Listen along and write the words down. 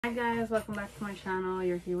Hi guys, welcome back to my channel.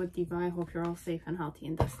 You're here with Diva. I hope you're all safe and healthy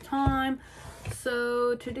in this time.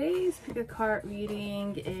 So today's pick a card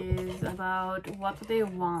reading is about what do they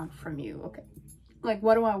want from you. Okay, like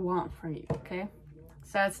what do I want from you? Okay,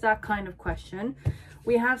 so it's that kind of question.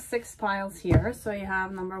 We have 6 piles here. So you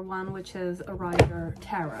have number 1, which is a Rider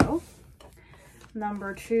Tarot,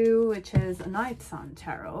 number 2, which is a Night Sun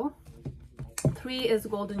Tarot, 3 is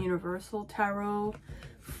Golden Universal Tarot,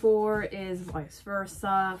 4 is Vice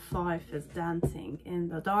Versa, 5 is Dancing in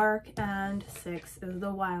the Dark, and 6 is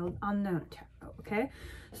the Wild Unknown Tarot. Okay,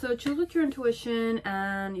 so choose with your intuition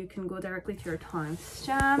and you can go directly to your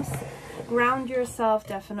timestamps. Ground yourself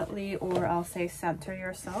definitely, or I'll say center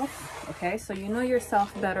yourself. Okay, so you know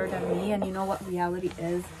yourself better than me and you know what reality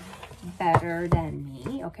is better than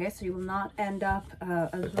me. Okay, so you will not end up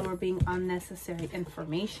absorbing unnecessary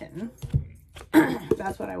information.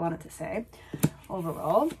 That's what I wanted to say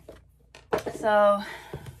overall. So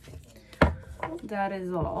that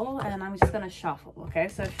is all, and I'm just gonna shuffle. Okay,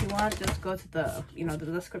 so if you want, just go to the the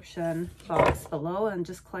description box below and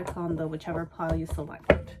just click on the whichever pile you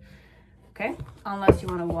selected. Okay, unless you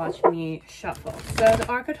want to watch me shuffle. So the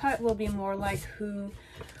archetype will be more like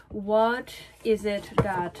what is it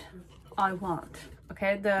that I want.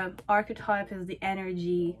 Okay, the archetype is the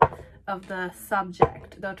energy of the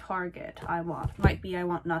subject, the target I want. Might be I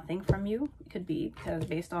want nothing from you. It could be because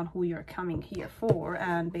based on who you're coming here for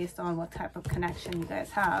and based on what type of connection you guys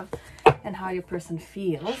have and how your person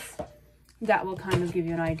feels, that will kind of give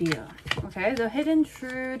you an idea. Okay, the hidden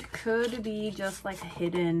truth could be just like a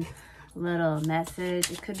hidden little message.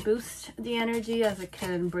 It could boost the energy as it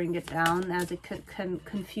can bring it down, as it could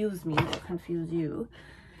confuse me or confuse you.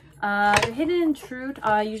 The hidden truth,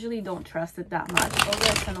 I usually don't trust it that much.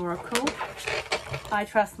 Although it's an oracle, I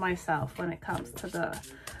trust myself when it comes to the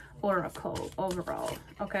oracle overall.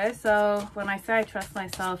 Okay, so when I say I trust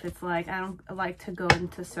myself, it's like I don't like to go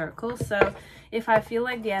into circles. So if I feel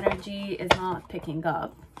like the energy is not picking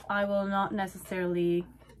up, I will not necessarily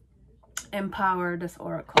empower this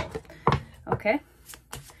oracle. Okay,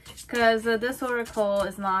 because this oracle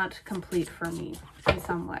is not complete for me in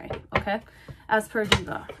some way. Okay, as per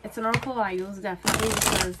Diva, it's an oracle I use definitely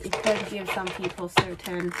because it could give some people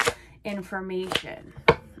certain information,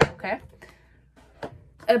 okay,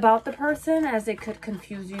 about the person, as it could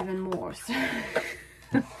confuse you even more.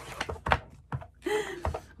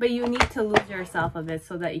 But you need to lose yourself a bit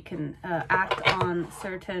so that you can act a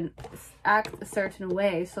certain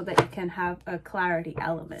way, so that you can have a clarity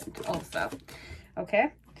element also.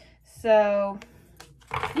 Okay, so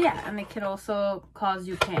yeah, and it can also cause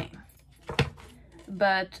you pain.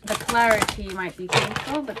 But the clarity might be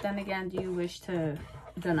painful, but then again, do you wish to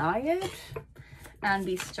deny it and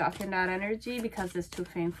be stuck in that energy because it's too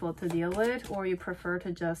painful to deal with, or you prefer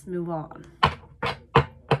to just move on?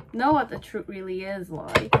 Know what the truth really is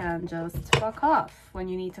like and just fuck off when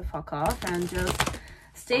you need to fuck off, and just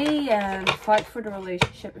stay and fight for the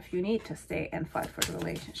relationship if you need to stay and fight for the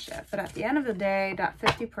relationship. But at the end of the day, that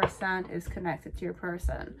 50% is connected to your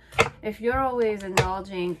person. If you're always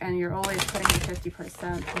indulging and you're always putting the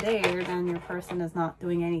 50% there, then your person is not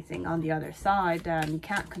doing anything on the other side, then you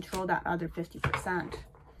can't control that other 50%.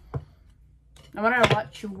 No matter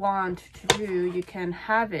what you want to do, you can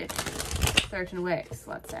have it certain ways.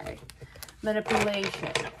 Let's say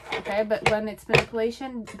manipulation. Okay, but when it's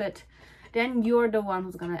manipulation, but then you're the one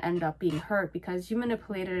who's going to end up being hurt because you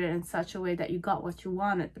manipulated it in such a way that you got what you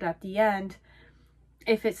wanted. But at the end,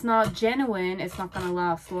 if it's not genuine, it's not going to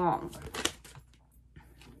last long.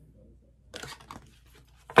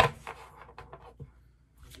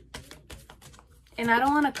 And I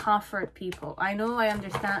don't want to comfort people. I know, I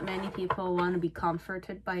understand many people want to be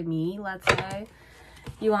comforted by me, let's say.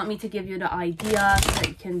 You want me to give you the idea so that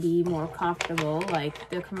you can be more comfortable, like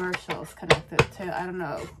the commercials connected to, I don't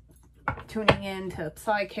know, tuning in to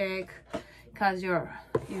psychic, because you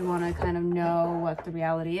want to kind of know what the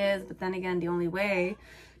reality is. But then again, the only way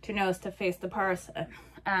to know is to face the person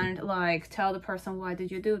and like tell the person, why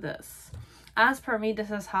did you do this? As per me,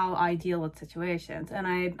 this is how I deal with situations, and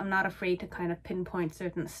I'm not afraid to kind of pinpoint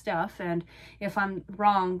certain stuff. And if I'm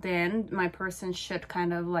wrong, then my person should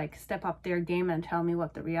kind of like step up their game and tell me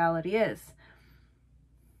what the reality is.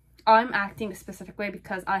 I'm acting a specific way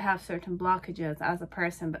because I have certain blockages as a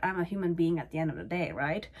person, but I'm a human being at the end of the day,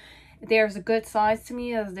 right? There's a good sides to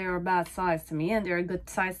me as there are bad sides to me, and there are good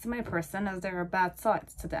sides to my person as there are bad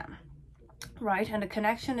sides to them, right? And the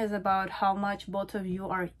connection is about how much both of you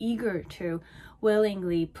are eager to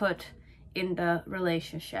willingly put in the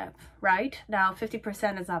relationship, right? Now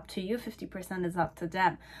 50% is up to you, 50% is up to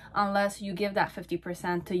them, unless you give that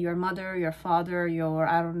 50% to your mother, your father, your,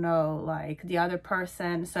 I don't know, like the other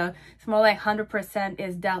person. So it's more like 100%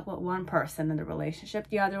 is dealt with one person in the relationship,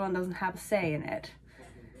 the other one doesn't have a say in it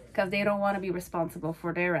because they don't want to be responsible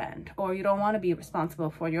for their end, or you don't want to be responsible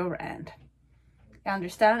for your end. You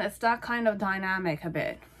understand? It's that kind of dynamic a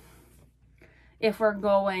bit if we're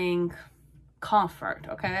going comfort,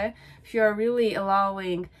 okay? If you're really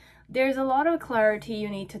allowing, there's a lot of clarity you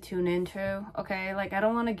need to tune into, okay? Like, I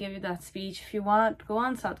don't want to give you that speech. If you want, go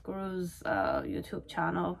on Sadhguru's YouTube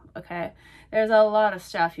channel, okay? There's a lot of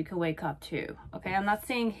stuff you can wake up to, okay? I'm not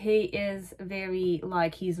saying he is very,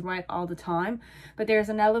 like, he's right all the time, but there's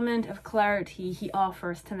an element of clarity he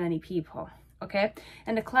offers to many people, okay?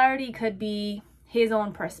 And the clarity could be his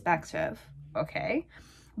own perspective, okay?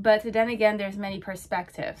 But then again, there's many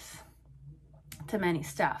perspectives to many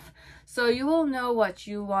stuff. So you will know what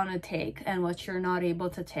you want to take and what you're not able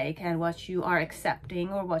to take, and what you are accepting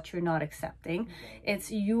or what you're not accepting.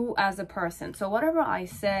 It's you as a person. So whatever I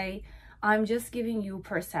say, I'm just giving you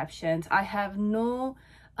perceptions. I have no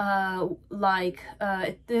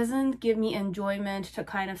it doesn't give me enjoyment to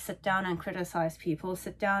kind of sit down and criticize people,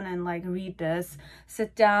 sit down and like read this,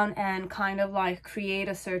 sit down and kind of like create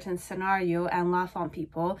a certain scenario and laugh on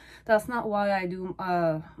people. That's not why I do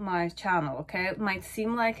my channel, okay? It might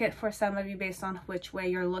seem like it for some of you based on which way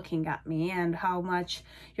you're looking at me and how much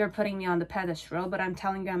you're putting me on the pedestal, but I'm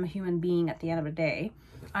telling you I'm a human being at the end of the day.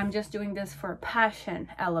 I'm just doing this for passion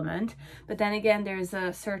element, but then again, there's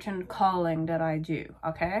a certain calling that I do,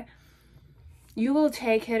 okay? You will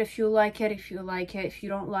take it if you like it, if you like it. If you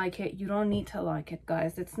don't like it, you don't need to like it,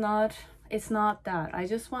 guys. It's not that. I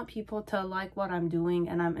just want people to like what I'm doing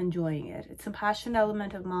and I'm enjoying it. It's a passion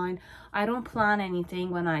element of mine. I don't plan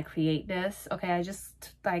anything when I create this, okay? I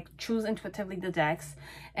just like choose intuitively the decks,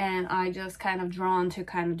 and I just kind of drawn to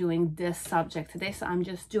kind of doing this subject today. So I'm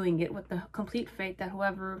just doing it with the complete faith that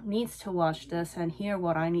whoever needs to watch this and hear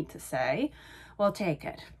what I need to say will take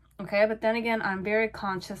it. Okay, but then again, I'm very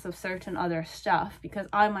conscious of certain other stuff because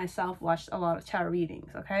I myself watched a lot of tarot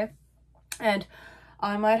readings, okay? And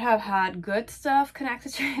I might have had good stuff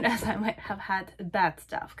connected to it as I might have had bad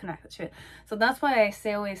stuff connected to it. So that's why I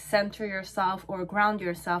say always center yourself or ground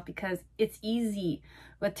yourself, because it's easy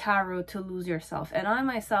with tarot to lose yourself. And I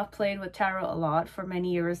myself played with tarot a lot for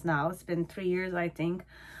many years now. It's been 3 years, I think,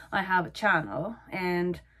 I have a channel.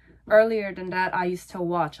 And earlier than that, I used to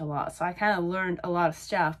watch a lot. So I kind of learned a lot of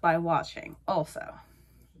stuff by watching also.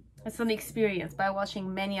 It's an experience by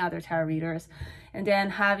watching many other tarot readers and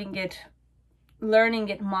then having it, learning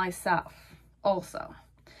it myself also.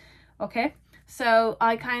 Okay, so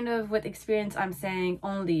I kind of, with experience, I'm saying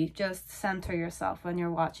only just center yourself when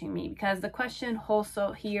you're watching me, because the question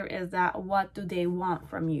also here is that what do they want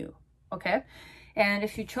from you? Okay, and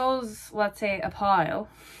if you chose, let's say, a pile,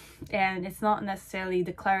 and it's not necessarily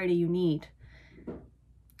the clarity you need,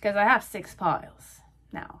 because I have 6 piles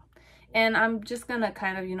now, and I'm just gonna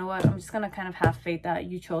kind of, you know what, I'm just gonna kind of have faith that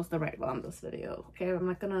you chose the right one this video. Okay, I'm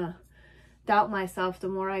not gonna doubt myself. The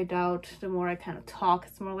more I doubt, the more I kind of talk.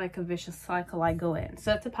 It's more like a vicious cycle I go in.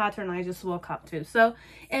 So it's a pattern I just woke up to. So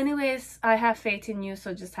anyways, I have faith in you,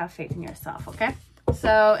 so just have faith in yourself, okay?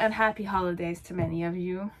 So, and happy holidays to many of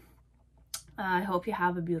you. I hope you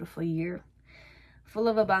have a beautiful year full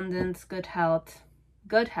of abundance, good health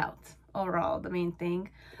overall, the main thing.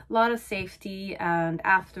 A lot of safety, and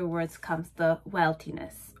afterwards comes the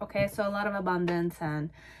wealthiness, okay? So a lot of abundance and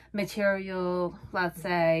material, let's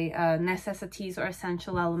say, necessities or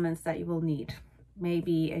essential elements that you will need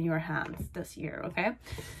maybe in your hands this year, okay?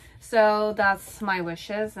 So that's my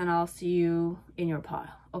wishes, and I'll see you in your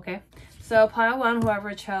pile, okay? So pile 1,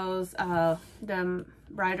 whoever chose the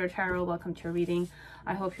Rider Tarot, welcome to your reading.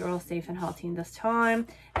 I hope you're all safe and healthy in this time,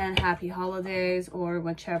 and happy holidays, or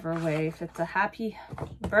whichever way. If it's a happy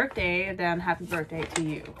birthday, then happy birthday to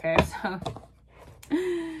you, okay? So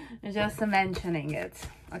just mentioning it,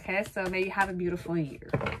 okay? So may you have a beautiful year.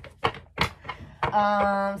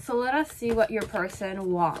 So let us see what your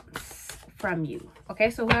person wants from you, okay?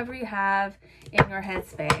 So whoever you have in your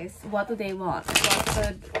headspace, what do they want?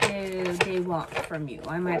 What do they want from you?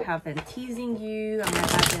 I might have been teasing you. I might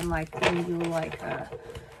have been like giving you like a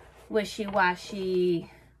wishy-washy,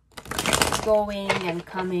 going and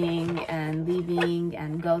coming and leaving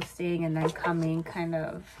and ghosting and then coming kind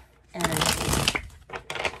of energy.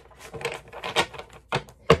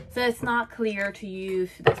 So it's not clear to you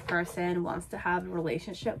if this person wants to have a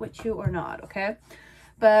relationship with you or not, okay?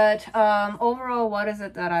 But overall, what is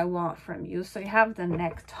it that I want from you? So you have the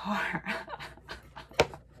nectar.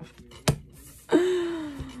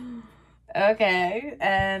 Okay,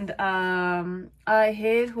 and I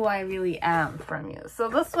hid who I really am from you. So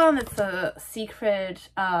this one, it's a secret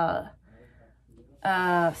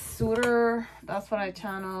suitor. That's what I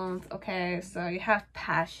channeled. Okay, so you have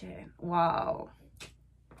passion. Wow.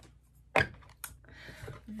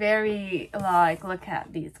 Very, like, look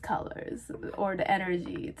at these colors or the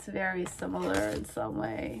energy. It's very similar in some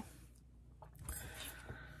way.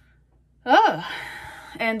 Oh,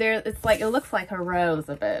 and there, it's like, it looks like a rose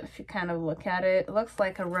a bit. If you kind of look at it, it looks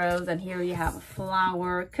like a rose, and here you have a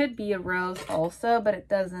flower. It could be a rose also, but it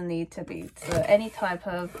doesn't need to be. So any type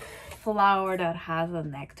of flower that has a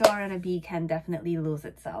nectar, and a bee can definitely lose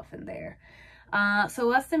itself in there. So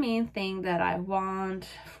what's the main thing that I want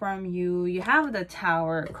from you? You have the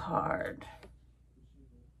Tower card.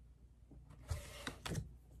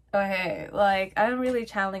 Okay, like, I'm really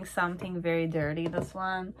channeling something very dirty, this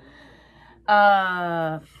one.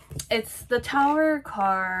 It's the Tower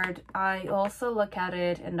card. I also look at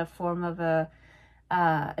it in the form of a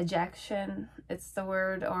ejection, it's the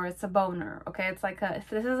word, or it's a boner. Okay, it's like if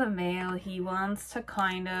this is a male, he wants to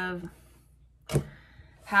kind of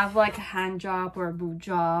have like a hand job or a boob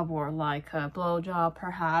job or like a blow job,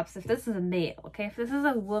 perhaps. If this is a male, okay, if this is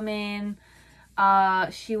a woman,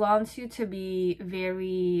 she wants you to be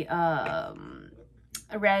very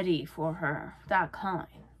ready for her, that kind.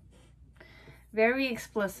 Very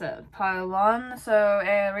explicit. Pile 1, so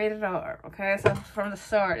rated R, okay? So from the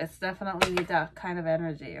start, it's definitely that kind of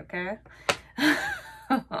energy, okay?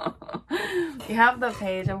 You have the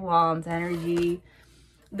Page of Wands energy.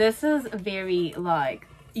 This is very, like,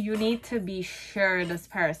 you need to be sure this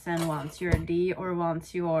person wants your D or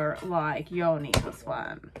wants your, like, yoni, this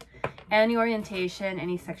one. Any orientation,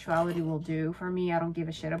 any sexuality will do for me. I don't give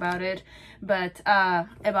a shit about it. But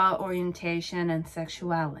about orientation and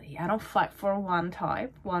sexuality, I don't fight for one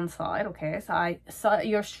type, one side, okay? So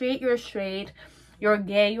you're straight, you're straight. You're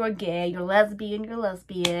gay, you're gay. You're lesbian, you're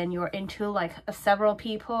lesbian. You're into, like, several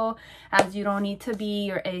people, as you don't need to be.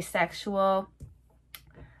 You're asexual.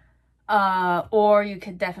 Or you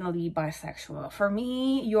could definitely be bisexual. For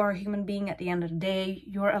me, you're a human being at the end of the day.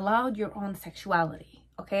 You're allowed your own sexuality.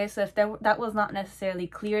 Okay, so if that was not necessarily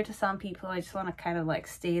clear to some people, I just want to kind of like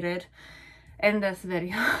state it in this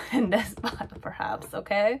video, in this spot perhaps,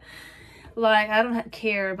 okay? Like, I don't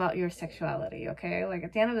care about your sexuality, okay? Like,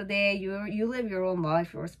 at the end of the day, you live your own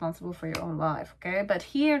life, you're responsible for your own life, okay? But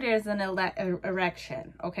here there's an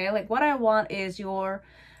erection, okay? Like, what I want is your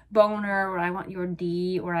boner, or I want your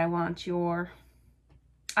D, or I want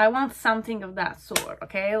something of that sort,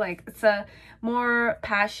 okay? Like, it's a more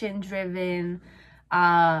passion-driven,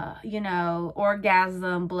 you know,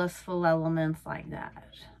 orgasm, blissful elements like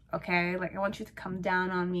that, okay? Like, I want you to come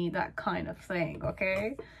down on me, that kind of thing,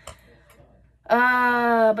 okay?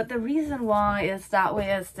 But the reason why is that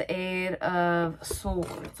way is the Eight of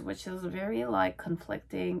Swords, which is very, like,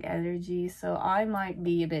 conflicting energy. So I might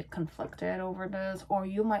be a bit conflicted over this, or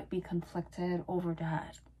you might be conflicted over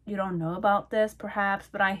that. You don't know about this, perhaps,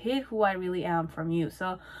 but I hate who I really am from you.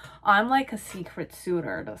 So I'm like a secret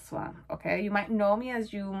suitor, this one, okay? You might know me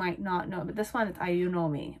as you might not know, but this one is you know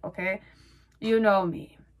me, okay? You know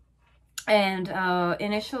me. And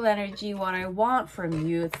initial energy, what I want from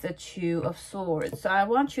you, it's the Two of Swords. So I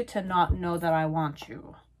want you to not know that I want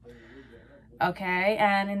you, okay?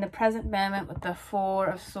 And in the present moment with the Four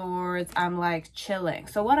of Swords, I'm like chilling.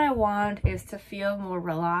 So what I want is to feel more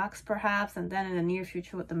relaxed, perhaps. And then in the near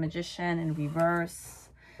future with the Magician in reverse,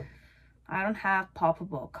 I don't have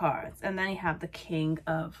poppable cards. And then you have the King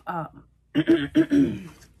of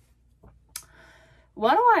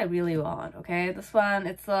what do I really want, okay? This one,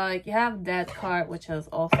 it's like you have Death card, which is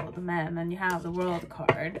also the Man, and you have the World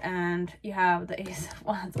card, and you have the Ace of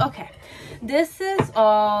Wands. Okay, this is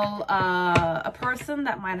all a person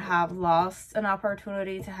that might have lost an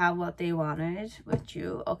opportunity to have what they wanted with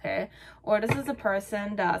you, okay? Or this is a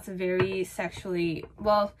person that's very sexually,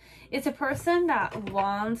 well, it's a person that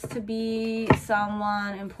wants to be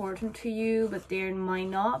someone important to you, but they might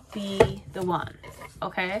not be the one,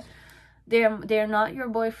 okay? They're not your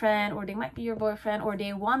boyfriend, or they might be your boyfriend, or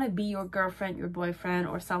they want to be your girlfriend, your boyfriend,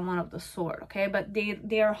 or someone of the sort, okay? But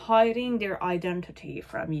they're hiding their identity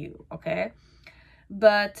from you, okay?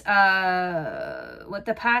 But what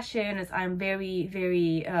the passion is, I'm very,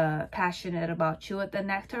 very passionate about you. With the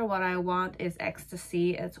nectar, what I want is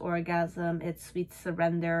ecstasy, it's orgasm, it's sweet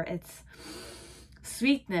surrender, it's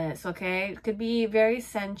sweetness, okay? It could be very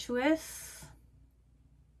sensuous,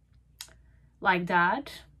 like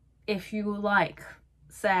that. If you like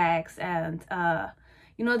sex and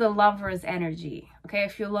you know, the lover's energy, okay?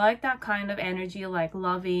 If you like that kind of energy, like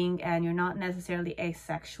loving, and you're not necessarily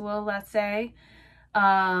asexual, let's say,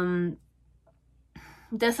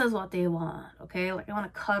 this is what they want, okay? Like, I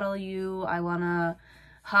want to cuddle you, I want to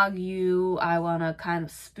hug you, I want to kind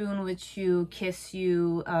of spoon with you, kiss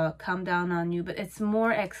you, come down on you, but it's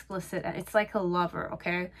more explicit. It's like a lover,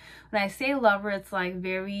 okay? When I say lover, it's like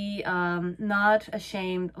very not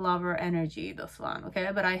ashamed lover energy, this one,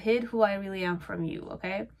 okay? But I hid who I really am from you,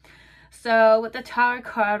 okay? So with the Tower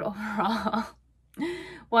card overall,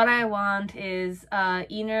 what I want is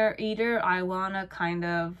either I want to kind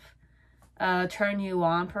of turn you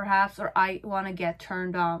on perhaps, or I want to get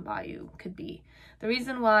turned on by you, could be. The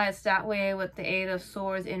reason why it's that way with the Eight of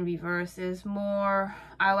Swords in reverse is more,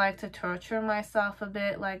 I like to torture myself a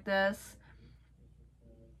bit like this.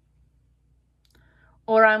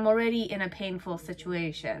 Or I'm already in a painful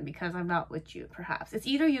situation because I'm not with you, perhaps. It's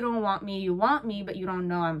either you don't want me, you want me, but you don't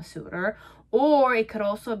know I'm a suitor. Or it could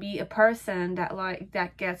also be a person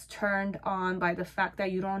that gets turned on by the fact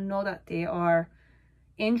that you don't know that they are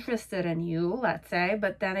interested in you, let's say.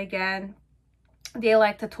 But then again, they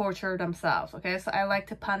like to torture themselves, okay? So I like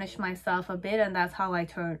to punish myself a bit, and that's how I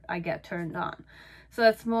get turned on. So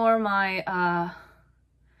it's more my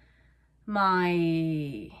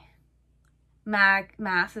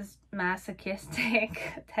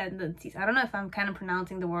masochistic tendencies. I don't know if I'm kind of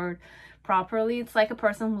pronouncing the word properly. It's like a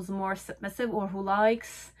person who's more submissive, or who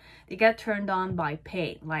likes, they get turned on by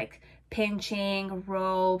pain, like pinching,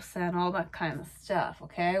 ropes, and all that kind of stuff,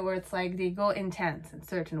 okay? Where it's like they go intense in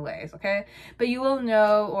certain ways, okay? But you will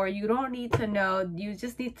know, or you don't need to know, you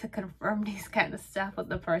just need to confirm these kind of stuff with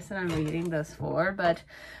the person I'm reading this for. But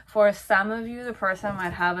for some of you, the person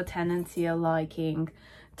might have a tendency of liking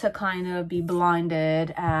to kind of be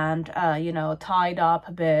blinded and you know, tied up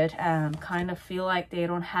a bit, and kind of feel like they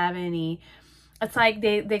don't have any, it's like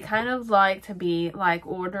they kind of like to be like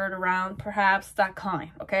ordered around, perhaps, that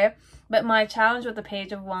kind, okay? But my challenge with the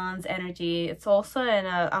Page of Wands energy, it's also in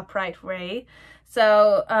an upright ray.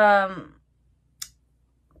 So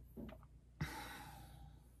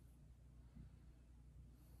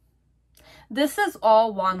this is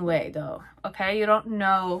all one way though, okay? You don't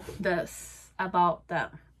know this about them.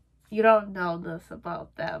 You don't know this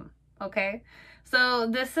about them, okay? So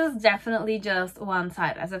this is definitely just one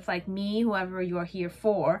side, as if like me, whoever you're here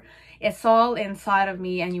for, it's all inside of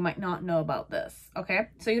me, and you might not know about this, okay?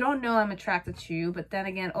 So you don't know I'm attracted to you, but then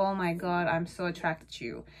again, oh my God, I'm so attracted to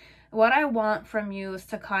you. What I want from you is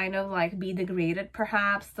to kind of like be degraded,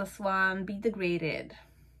 perhaps, this one, be degraded.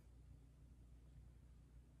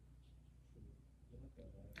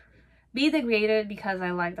 Be degraded because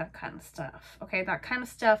I like that kind of stuff, okay? That kind of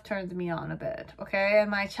stuff turns me on a bit, okay?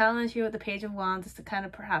 And my challenge here with the Page of Wands is to kind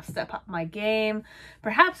of perhaps step up my game,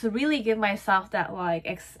 perhaps really give myself that like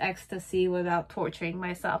ecstasy without torturing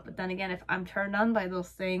myself. But then again, if I'm turned on by those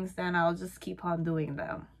things, then I'll just keep on doing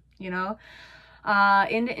them, you know?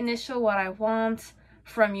 In the initial, what I want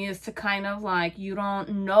from you is to kind of like, you don't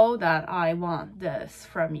know that I want this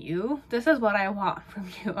from you. This is what I want from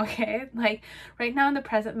you, okay? Like right now in the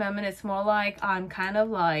present moment, it's more like I'm kind of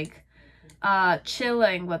like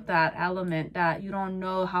chilling with that element that you don't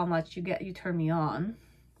know how much you turn me on.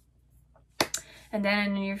 And then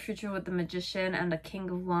in the near future with the Magician and the King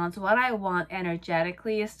of Wands, what I want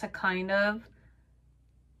energetically is to kind of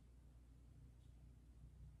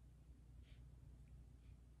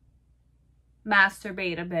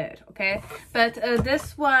masturbate a bit, okay? But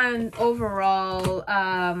this one overall,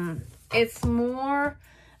 it's more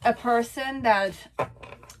a person that,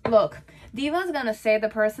 look, Diva's gonna say the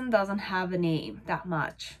person doesn't have a name that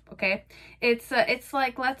much, okay? It's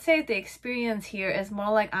like, let's say the experience here is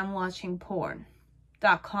more like I'm watching porn,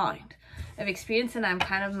 that kind of experience, and I'm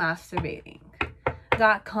kind of masturbating,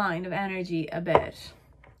 that kind of energy a bit.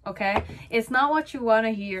 Okay, it's not what you want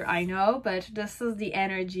to hear, I know, but this is the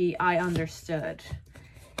energy I understood.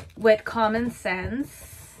 With common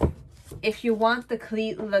sense, if you want the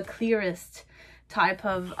clearest type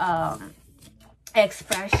of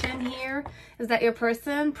expression here, is that your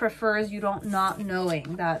person prefers you not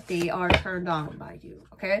knowing that they are turned on by you,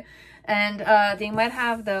 okay? And they might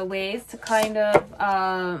have the ways to kind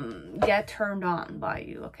of get turned on by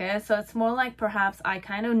you, okay? So it's more like perhaps I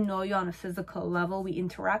kind of know you on a physical level, we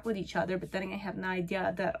interact with each other, but then I have an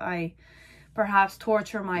idea that I perhaps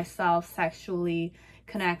torture myself sexually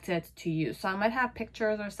connected to you. So I might have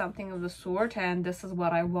pictures or something of the sort, and this is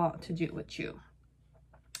what I want to do with you.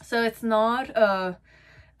 So it's not a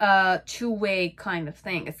two-way kind of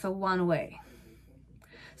thing, it's a one-way.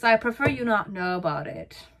 So I prefer you not know about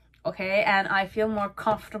it, okay? And I feel more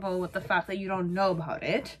comfortable with the fact that you don't know about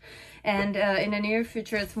it. And in the near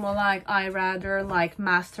future, it's more like I rather like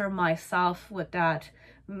master myself with that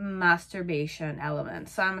masturbation element.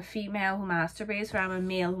 So I'm a female who masturbates, or I'm a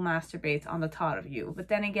male who masturbates on the thought of you. But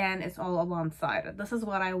then again, it's all one-sided. This is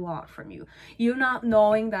what I want from you. You not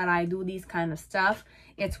knowing that I do these kind of stuff,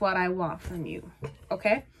 it's what I want from you.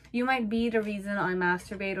 Okay? You might be the reason I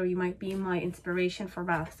masturbate, or you might be my inspiration for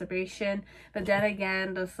masturbation. But then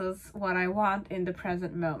again, this is what I want in the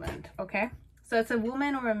present moment. Okay? So it's a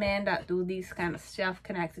woman or a man that do these kind of stuff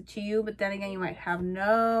connected to you. But then again, you might have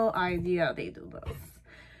no idea they do this.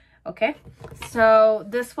 Okay, so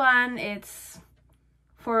this one, it's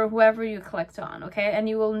for whoever you clicked on. Okay, and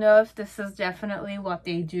you will know if this is definitely what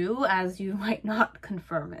they do, as you might not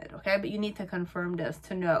confirm it. Okay, but you need to confirm this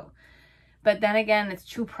to know. But then again, it's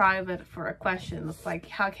too private for a question. It's like,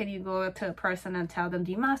 how can you go to a person and tell them,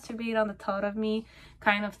 do you masturbate on the thought of me,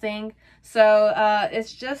 kind of thing. So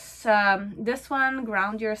it's just this one,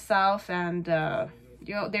 ground yourself, and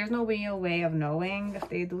you know, there's no real way of knowing if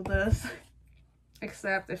they do this.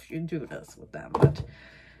 Except if you do this with them. But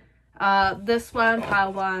this one,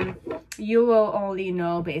 pile one, you will only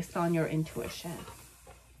know based on your intuition.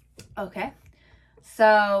 Okay,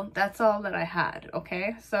 so that's all that I had.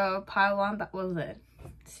 Okay, so pile one, that was it.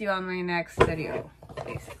 See you on my next video,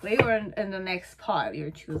 basically, or in the next pile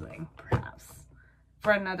you're choosing, perhaps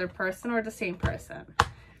for another person or the same person.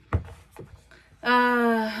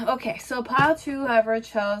 Okay, so pile two, whoever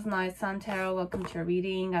chose Night Sun Tarot, welcome to your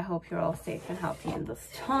reading. I hope you're all safe and healthy in this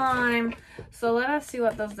time. So let us see,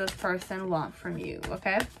 what does this person want from you?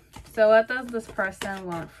 Okay, so what does this person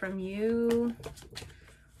want from you?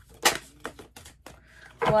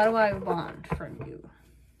 What do I want from you?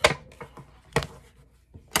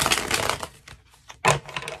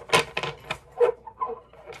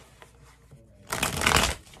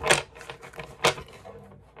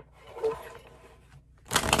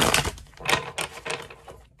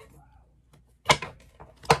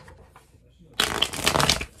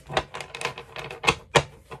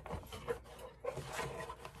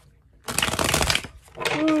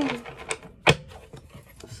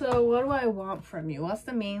 So what do I want from you? What's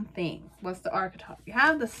the main thing? What's the archetype? You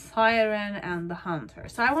have the Siren and the Hunter.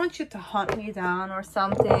 So I want you to hunt me down or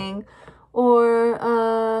something. Or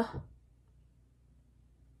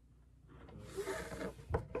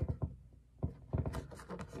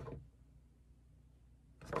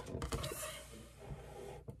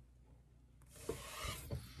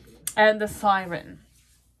and the Siren.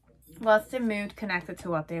 What's the mood connected to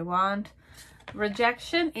what they want?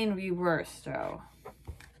 Rejection in reverse, though.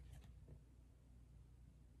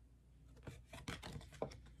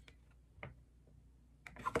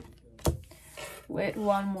 With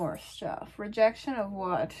one more stuff. Rejection of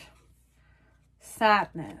what?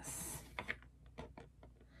 Sadness.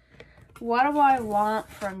 What do I want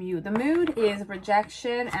from you? The mood is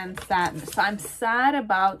rejection and sadness. So I'm sad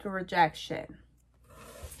about the rejection.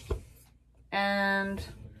 And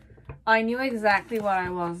I knew exactly what I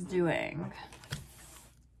was doing.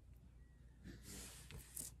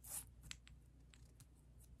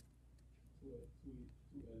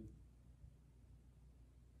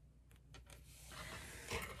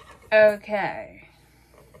 Okay.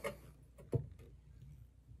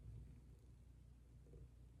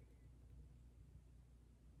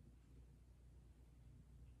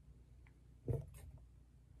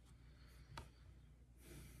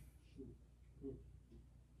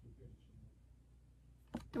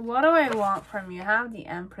 What do I want from you? I have the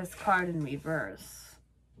Empress card in reverse.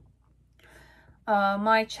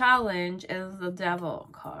 My challenge is the Devil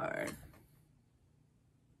card.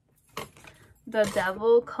 The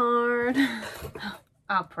Devil card.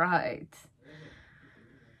 Upright.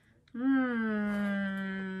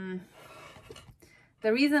 The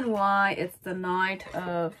reason why it's the Knight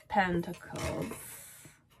of Pentacles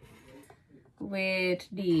with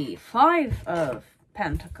the Five of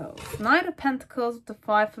Pentacles. Knight of Pentacles with the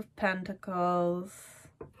Five of Pentacles.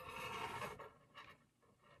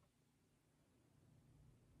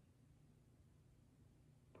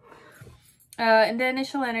 In the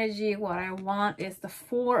initial energy, what I want is the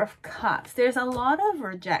Four of Cups. There's a lot of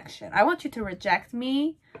rejection. I want you to reject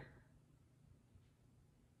me.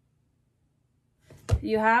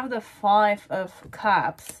 You have the Five of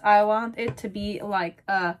Cups. I want it to be like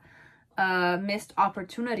a missed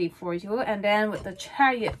opportunity for you. And then with the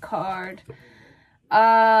Chariot card,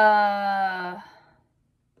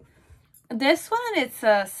 this one, it's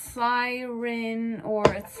a Siren or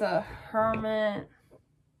it's a Hermit.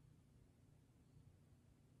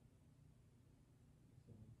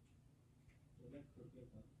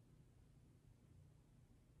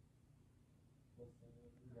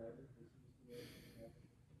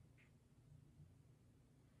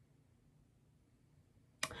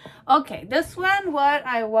 Okay, this one, what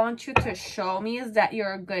I want you to show me is that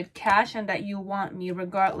you're a good catch and that you want me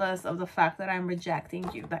regardless of the fact that I'm rejecting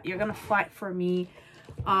you, that you're gonna fight for me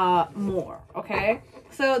more. Okay,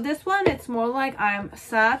 so this one, it's more like I'm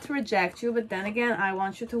sad to reject you, but then again, I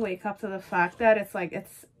want you to wake up to the fact that it's like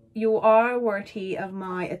you are worthy of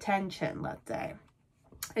my attention, let's say.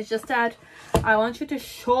 It's just that I want you to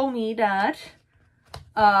show me that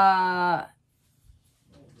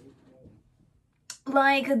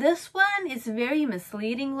like this one is very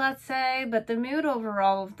misleading, let's say, but the mood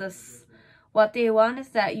overall of this, what they want is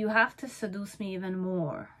that you have to seduce me even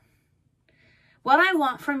more. What I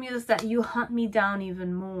want from you is that you hunt me down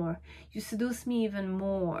even more. You seduce me even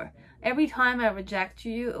more. Every time I reject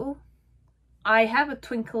you, I have a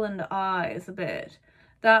twinkle in the eyes a bit.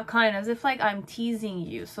 That kind of, as if like I'm teasing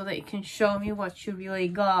you so that you can show me what you really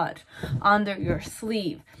got under your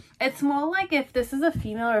sleeve. It's more like if this is a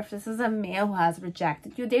female or if this is a male who has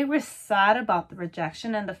rejected you, they were sad about the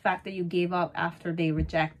rejection and the fact that you gave up after they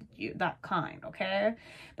rejected you. That kind, okay?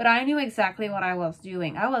 But I knew exactly what I was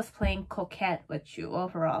doing. I was playing coquette with you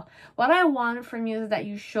overall. What I wanted from you is that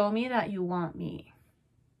you show me that you want me.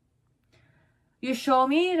 You show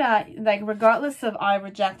me that, like, regardless of I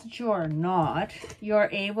rejected you or not, you're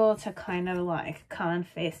able to kind of, like, come and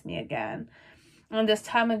face me again. And this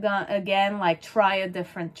time again, like, try a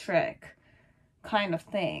different trick kind of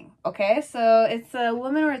thing. Okay? So it's a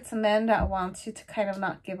woman or it's a man that wants you to kind of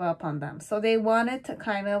not give up on them. So they wanted to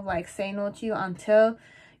kind of, like, say no to you until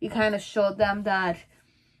you kind of showed them that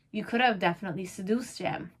you could have definitely seduced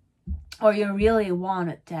them. Or you really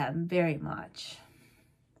wanted them very much.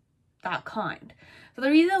 That kind. So the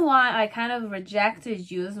reason why I kind of rejected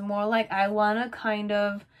you is more like I want a kind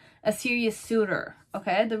of a serious suitor.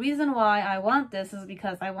 Okay, the reason why I want this is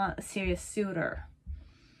because I want a serious suitor.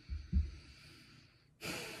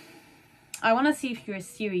 I want to see if you're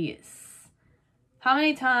serious. How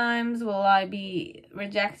many times will I be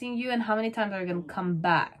rejecting you and how many times are you going to come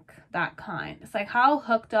back? That kind. It's like, how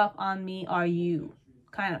hooked up on me are you?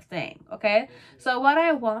 Kind of thing. Okay, so what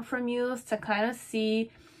I want from you is to kind of see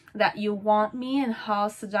that you want me and how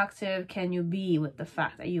seductive can you be with the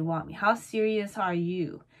fact that you want me. How serious are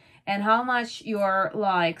you? And how much your,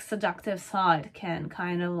 like, seductive side can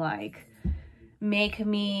kind of, like, make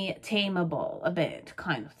me tameable a bit,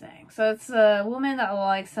 kind of thing. So it's a woman that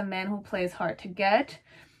likes a man who plays hard to get.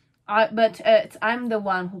 But I'm the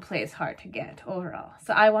one who plays hard to get overall.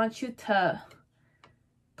 So I want you to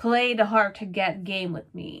play the hard to get game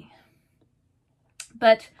with me.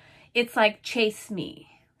 But it's like chase me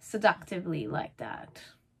seductively like that.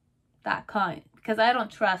 That kind. Because I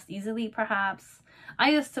don't trust easily, perhaps. I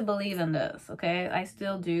used to believe in this, okay? I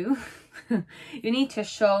still do. You need to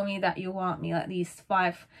show me that you want me at least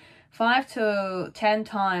 5 to 10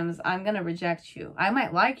 times. I'm gonna reject you. I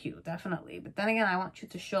might like you, definitely. But then again, I want you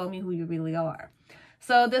to show me who you really are.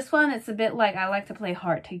 So this one, it's a bit like I like to play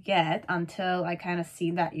hard to get until I kind of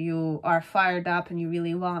see that you are fired up and you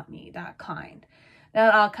really want me. That kind. Then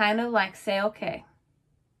I'll kind of like say, okay,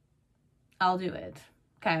 I'll do it.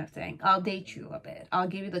 Kind of thing. I'll date you a bit. I'll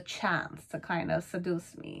give you the chance to kind of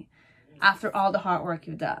seduce me after all the hard work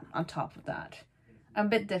you've done on top of that. I'm a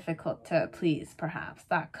bit difficult to please, perhaps.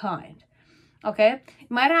 That kind. Okay?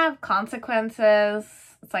 It might have consequences.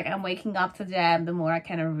 It's like I'm waking up to them the more I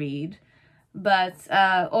kind of read. But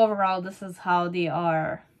overall, this is how they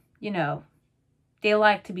are, you know, they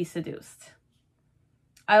like to be seduced.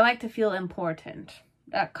 I like to feel important.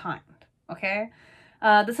 That kind. Okay?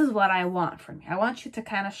 This is what I want from you. I want you to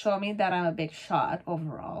kind of show me that I'm a big shot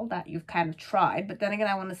overall, that you've kind of tried. But then again,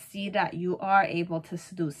 I want to see that you are able to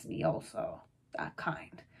seduce me also. That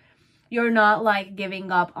kind. You're not like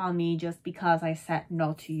giving up on me just because I said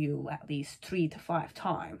no to you at least 3 to 5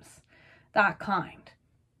 times. That kind.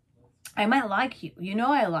 I might like you. You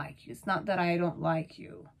know I like you. It's not that I don't like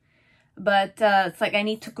you. But it's like I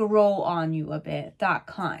need to grow on you a bit. That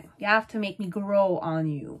kind. You have to make me grow on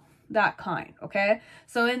you. That kind, okay?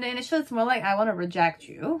 So in the initial, it's more like I want to reject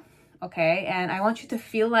you, okay? And I want you to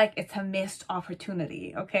feel like it's a missed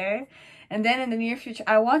opportunity, okay? And then in the near future,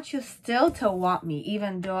 I want you still to want me,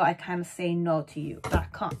 even though I kind of say no to you.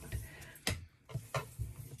 That kind.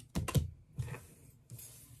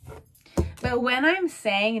 But when I'm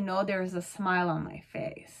saying no, there's a smile on my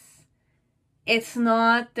face. It's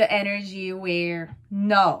not the energy where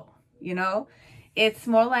no, you know? It's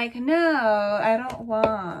more like, no, I don't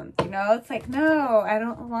want, you know? It's like, no, I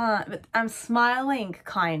don't want, but I'm smiling,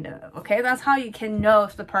 kind of, okay? That's how you can know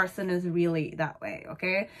if the person is really that way,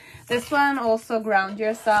 okay? This one, also ground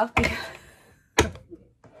yourself, because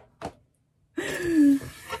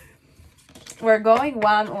we're going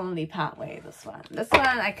one only pathway. This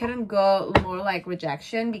one I couldn't go more like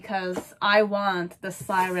rejection, because I want the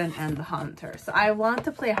siren and the hunter. So I want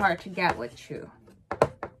to play hard to get with you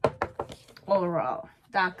overall.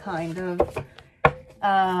 That kind of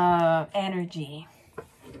energy.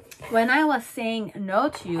 When I was saying no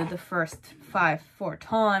to you the first 4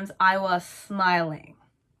 times, I was smiling,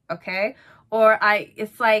 okay? Or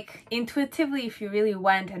it's like intuitively, if you really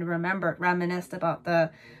went and reminisced about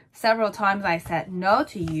the several times I said no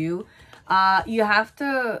to you, you have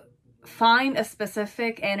to find a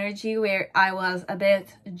specific energy where I was a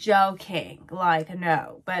bit joking, like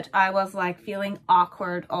no, but I was like feeling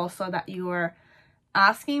awkward also that you were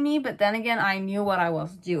asking me, but then again, I knew what I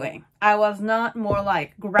was doing. I was not more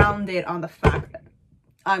like grounded on the fact that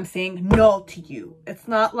I'm saying no to you. It's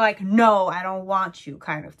not like, no, I don't want you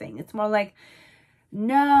kind of thing. It's more like,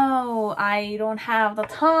 no, I don't have the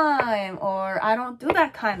time, or I don't do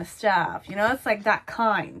that kind of stuff. You know, it's like that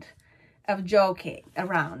kind of joking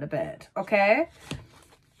around a bit, okay?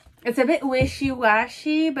 It's a bit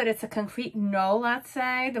wishy-washy, but it's a concrete no, let's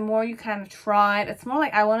say. The more you kind of tried, it's more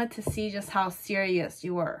like I wanted to see just how serious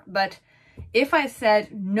you were. But if I said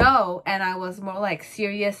no and I was more like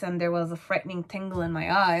serious and there was a frightening tingle in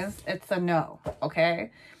my eyes, it's a no,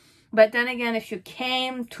 okay? But then again, if you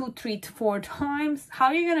came 2, 3, 4 times, how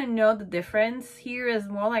are you going to know the difference? Here is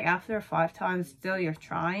more like after 5 times, still you're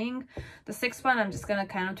trying. The 6th one, I'm just going to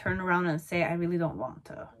kind of turn around and say, I really don't want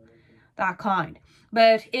to. That kind.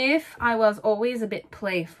 But if I was always a bit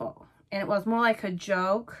playful and it was more like a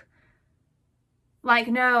joke, like,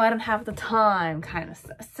 no, I don't have the time kind of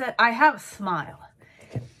stuff. So I have a smile.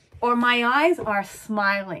 Or my eyes are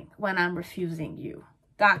smiling when I'm refusing you.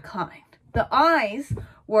 That kind. The eyes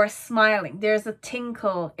were smiling. There's a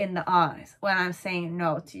tinkle in the eyes when I'm saying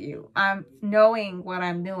no to you. I'm knowing what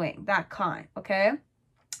I'm doing. That kind, okay?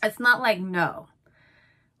 It's not like no.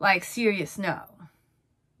 Like serious no.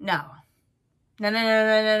 No. No, no, no,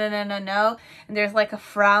 no, no, no, no, no, no. And there's like a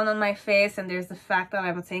frown on my face, and there's the fact that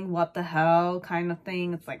I'm saying what the hell kind of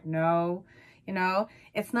thing. It's like, no, you know,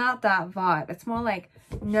 it's not that vibe. It's more like,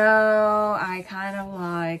 no, I kind of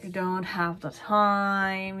like don't have the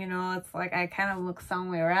time, you know. It's like I kind of look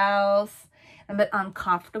somewhere else. I'm a bit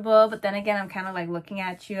uncomfortable, but then again, I'm kind of like looking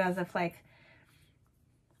at you as if like,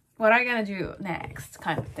 what are you gonna do next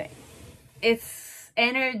kind of thing. It's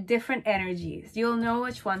different energies. You'll know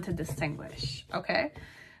which one to distinguish, okay?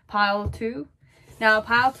 Pile 2. Now,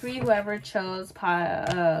 pile 3, whoever chose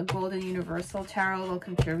Golden Universal Tarot,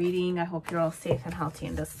 welcome to your reading. I hope you're all safe and healthy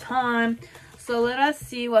in this time. So let us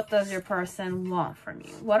see, what does your person want from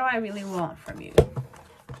you? What do I really want from you?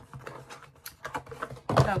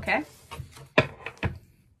 Okay.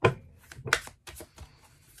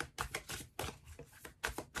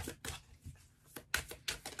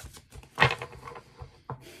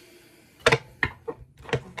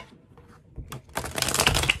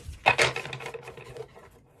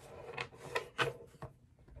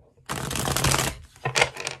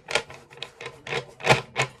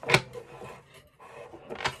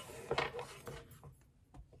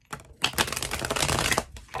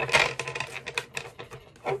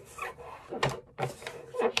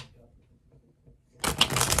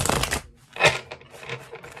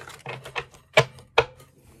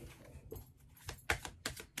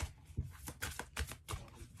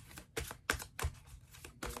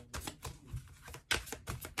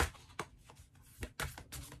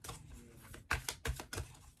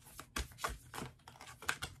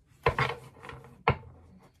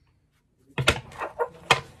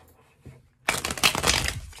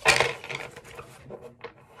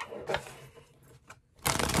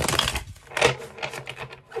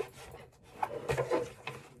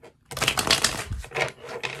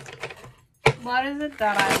 What is it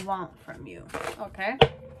that I want from you? Okay.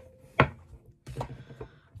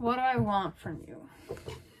 What do I want from you?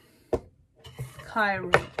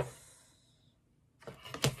 Kyrie.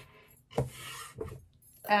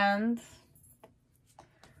 And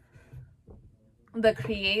the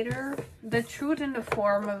creator, the truth in the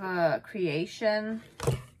form of a creation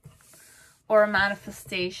or a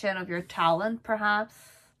manifestation of your talent, perhaps.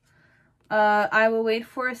 I will wait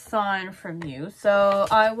for a sign from you. So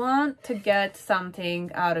I want to get something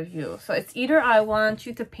out of you. So it's either I want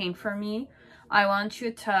you to paint for me, I want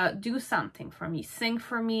you to do something for me, sing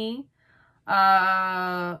for me.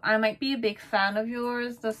 I might be a big fan of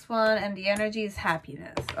yours, this one, and the energy is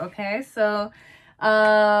happiness. Okay, so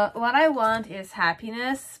what I want is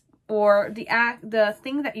happiness, or the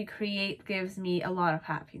thing that you create gives me a lot of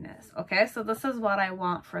happiness. Okay, so this is what I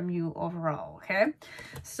want from you overall. Okay,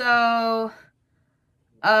 so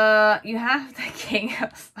you have the King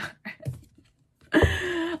of Swords.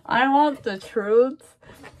 I want the truth.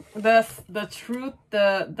 The truth,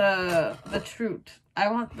 the truth. I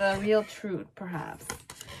want the real truth, perhaps.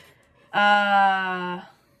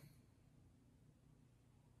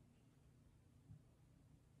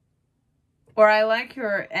 Or I like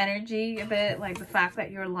your energy a bit, like the fact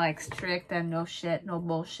that you're like strict and no shit, no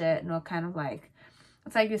bullshit, no kind of like,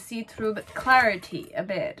 it's like you see through, but clarity a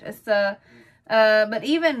bit. It's the, but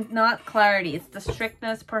even not clarity, it's the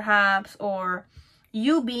strictness perhaps, or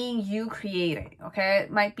you being you creating, okay?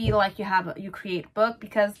 It might be like you create book,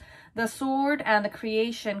 because the sword and the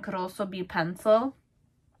creation could also be pencil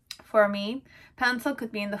for me. Pencil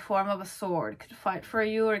could be in the form of a sword, it could fight for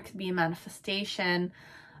you, or it could be a manifestation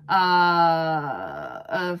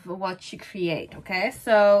of what you create, okay?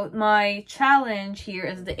 So my challenge here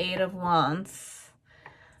is the 8 of Wands.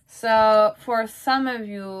 So for some of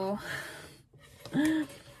you,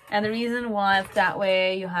 and the reason why it's that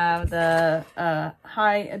way, you have the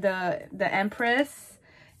the Empress,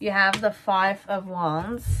 you have the 5 of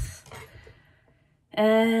Wands,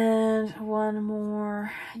 and one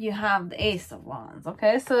more, you have the Ace of Wands,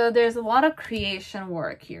 okay? So there's a lot of creation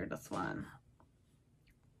work here, this one.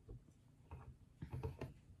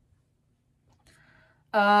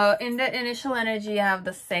 In the initial energy, you have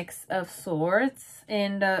the 6 of Swords.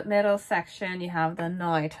 In the middle section, you have the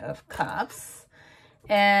Knight of Cups.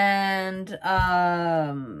 And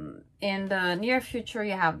in the near future,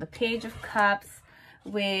 you have the Page of Cups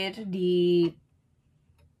with the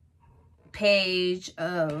Page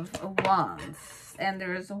of Wands. And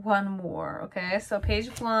there's one more, okay? So Page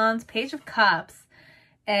of Wands, Page of Cups,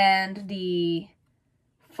 and the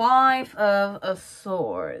 5 of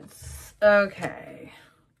Swords. Okay.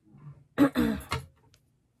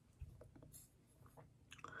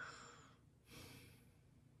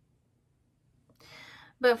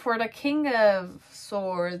 But for the King of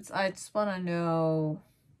Swords, I just want to know,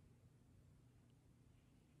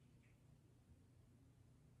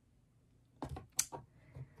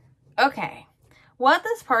 okay, what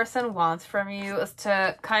this person wants from you is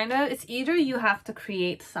to kind of, it's either you have to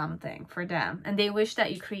create something for them and they wish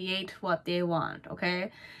that you create what they want,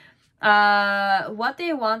 okay? What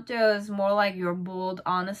they want though is more like your bold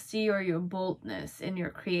honesty or your boldness in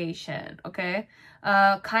your creation, okay?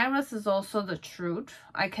 Kindness is also the truth.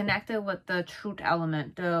 I connected with the truth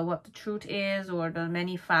element, what the truth is, or the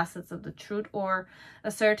many facets of the truth, or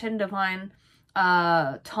a certain divine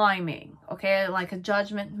timing, okay? Like a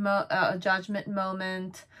judgment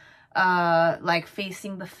moment, like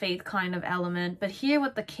facing the fate kind of element. But here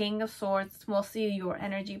with the King of Swords, it's mostly your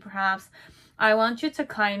energy perhaps. I want you to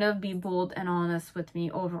kind of be bold and honest with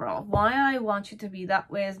me overall. Why I want you to be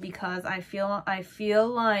that way is because I feel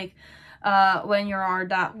like when you are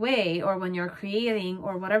that way, or when you're creating,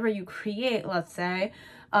 or whatever you create, let's say,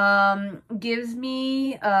 gives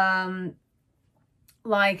me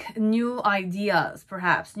like new ideas,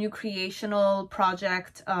 perhaps new creational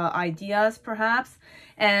project ideas perhaps,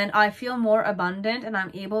 and I feel more abundant and I'm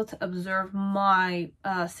able to observe my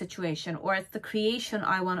situation, or it's the creation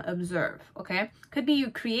I want to observe, okay? Could be you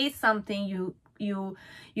create something, you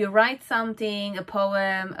write something, a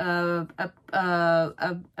poem, a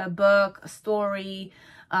book, a story,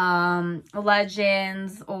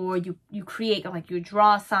 legends, or you create, like you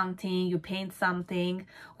draw something, you paint something,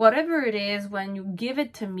 whatever it is. When you give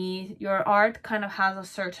it to me, your art kind of has a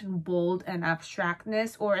certain bold and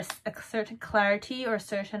abstractness, or a certain clarity, or a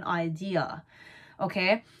certain idea,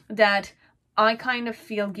 okay, that I kind of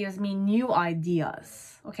feel gives me new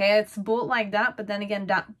ideas, okay? It's bold like that, but then again,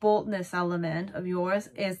 that boldness element of yours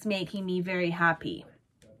is making me very happy,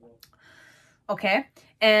 okay?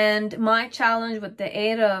 And my challenge with the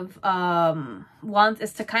 8 of Wands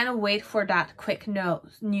is to kind of wait for that quick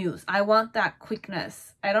news. I want that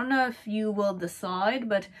quickness. I don't know if you will decide,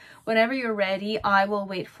 but whenever you're ready, I will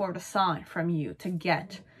wait for the sign from you to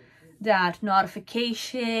get that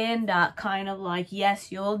notification, that kind of like,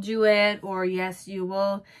 yes, you'll do it, or yes, you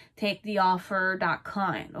will take the offer, that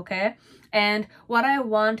kind, okay? And what I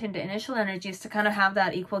want in the initial energy is to kind of have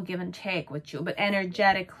that equal give and take with you, but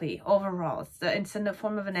energetically, overall, it's in the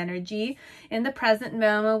form of an energy. In the present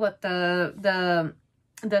moment with the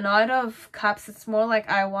Knight of Cups, it's more like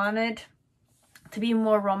I want it to be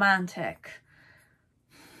more romantic.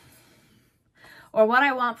 Or what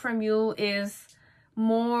I want from you is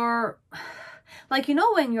more like, you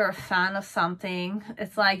know, when you're a fan of something,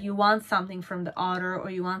 it's like you want something from the author, or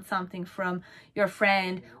you want something from your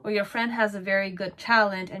friend, or your friend has a very good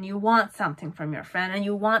talent and you want something from your friend and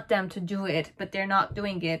you want them to do it, but they're not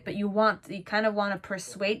doing it, but you kind of want to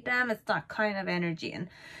persuade them. It's that kind of energy. And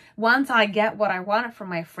once I get what I wanted from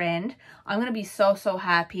my friend, I'm going to be so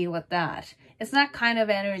happy with that. It's that kind of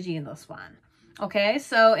energy in this one. Okay,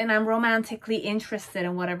 so, and I'm romantically interested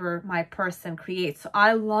in whatever my person creates. So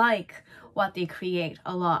I like what they create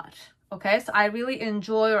a lot. Okay, so I really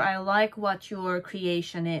enjoy, or I like what your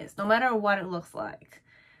creation is, no matter what it looks like.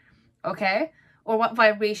 Okay, or what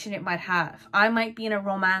vibration it might have. I might be in a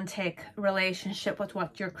romantic relationship with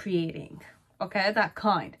what you're creating. Okay, that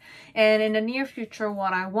kind. And in the near future,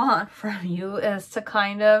 what I want from you is to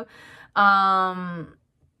kind of,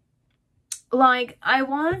 like, I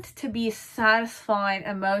want to be satisfied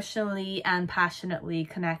emotionally and passionately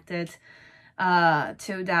connected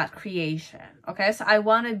to that creation. Okay, so I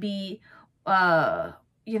want to be,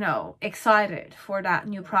 you know, excited for that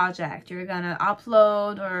new project you're gonna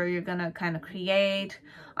upload or you're gonna kind of create.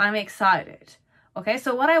 I'm excited. Okay,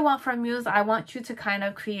 so what I want from you is I want you to kind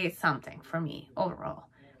of create something for me overall.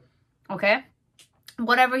 Okay,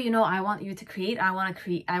 whatever, you know, I want you to create, I want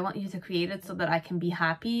you to create it so that I can be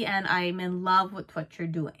happy and I'm in love with what you're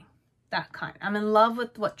doing. That kind. I'm in love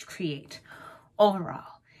with what you create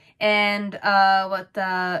overall. And with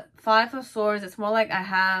the Five of Swords, it's more like I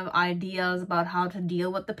have ideas about how to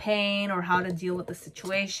deal with the pain, or how to deal with the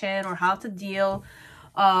situation, or how to deal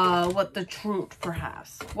with the truth,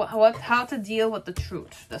 perhaps. How to deal with the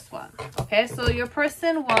truth, this one. Okay, so your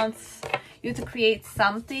person wants you to create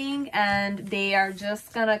something, and they are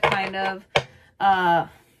just gonna kind of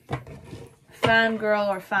fangirl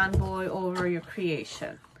or fanboy over your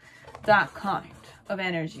creation. That kind of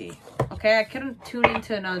energy. Okay, I couldn't tune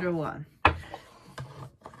into another one.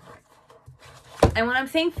 And when I'm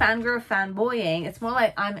saying fangirl, fanboying, it's more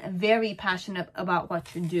like I'm very passionate about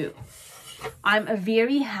what you do. I'm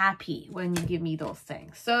very happy when you give me those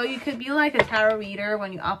things. So you could be like a tarot reader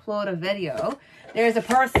when you upload a video. There's a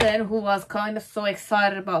person who was kind of so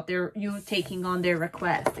excited about you taking on their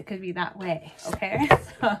request. It could be that way, okay?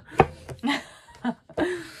 So,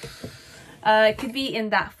 it could be in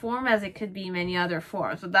that form, as it could be many other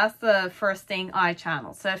forms. So that's the first thing I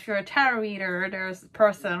channel. So if you're a tarot reader, there's a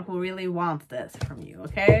person who really wants this from you,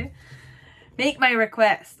 okay? Make my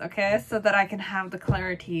request, okay? So that I can have the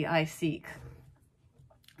clarity I seek.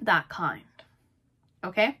 That kind.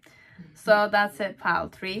 Okay? So that's it, pile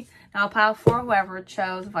 3. Now pile 4, whoever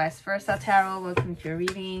chose vice versa tarot, welcome to your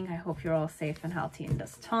reading. I hope you're all safe and healthy in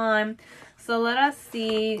this time. So let us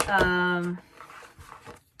see...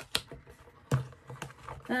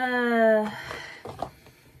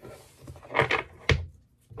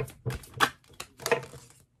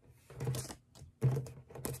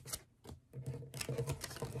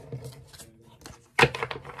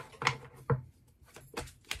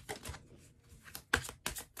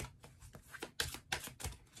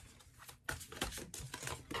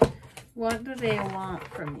 what do they want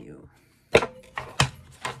from you?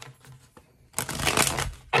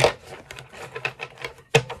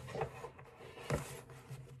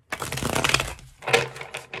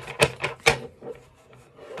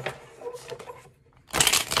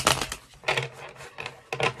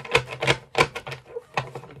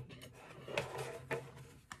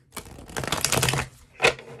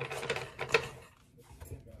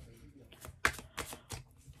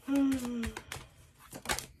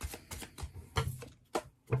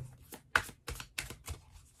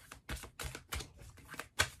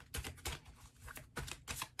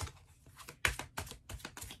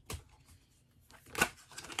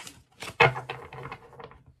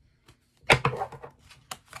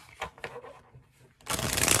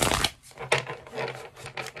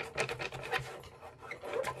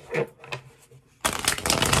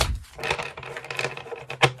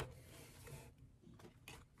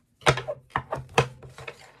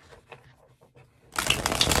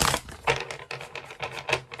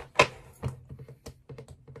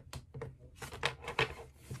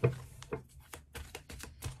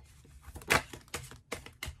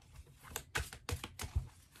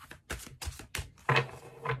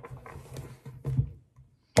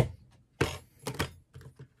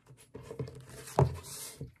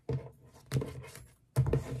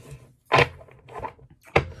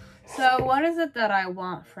 So what is it that I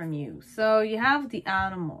want from you? So you have the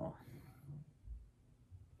animal.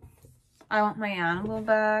 I want my animal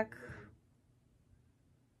back.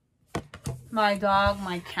 My dog,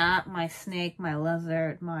 my cat, my snake, my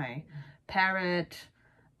lizard, my parrot.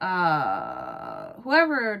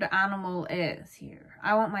 Whoever the animal is here.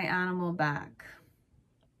 I want my animal back.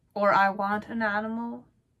 Or I want an animal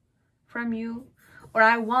from you. Or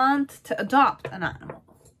I want to adopt an animal.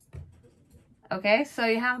 Okay, so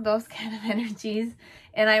you have those kind of energies,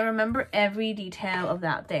 and I remember every detail of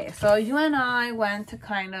that day. So you and I went to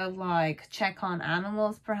kind of like check on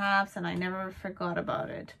animals perhaps, and I never forgot about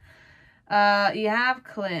it. You have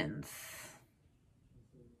cleanse.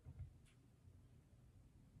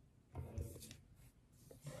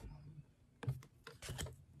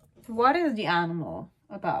 What is the animal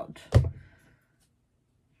about?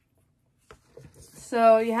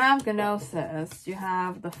 So you have Gnosis, you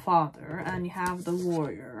have the father, and you have the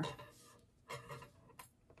warrior.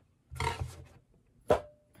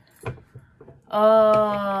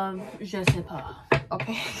 Je sais pas.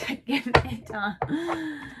 Okay, give me time.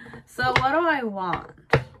 So what do I want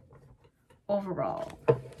overall?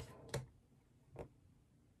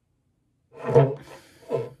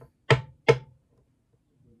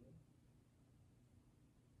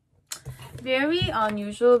 Very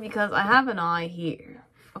unusual because I have an eye here,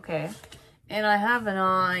 okay? And I have an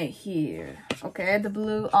eye here, okay? The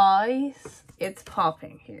blue eyes, it's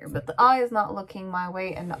popping here, but the eye is not looking my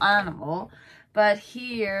way in the animal. But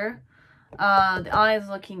here, the eye is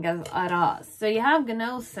looking at us. So you have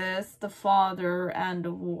Gnosis, the father, and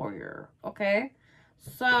the warrior, okay?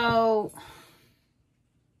 So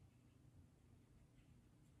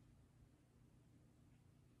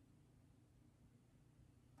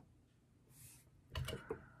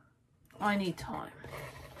I need time,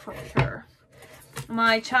 for sure.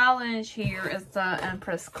 My challenge here is the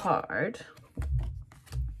Empress card.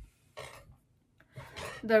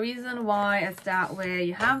 The reason why is that way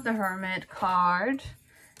you have the Hermit card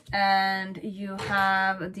and you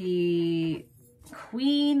have the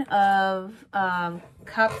Queen of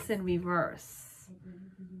Cups in reverse.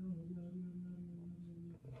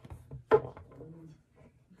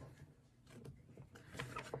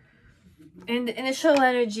 In the initial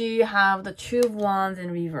energy, you have the Two of Wands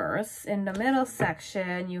in reverse. In the middle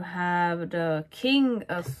section, you have the King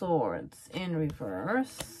of Swords in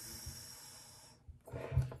reverse.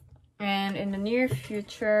 And in the near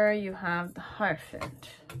future, you have the Hierophant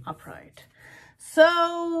upright.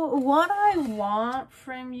 So what I want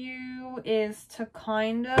from you is to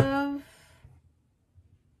kind of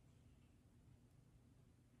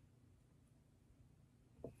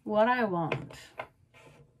what I want.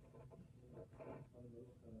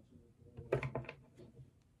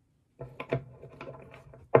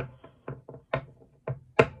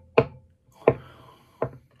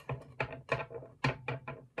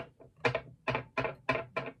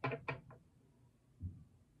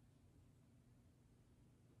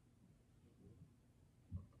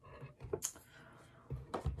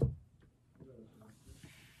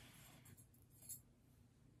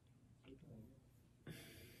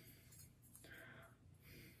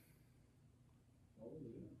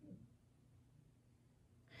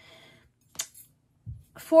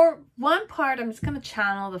 For one part, I'm just going to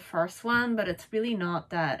channel the first one, but it's really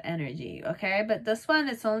not that energy, okay? But this one,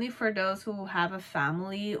 it's only for those who have a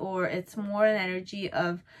family, or it's more an energy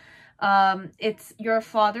of, it's your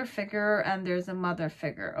father figure and there's a mother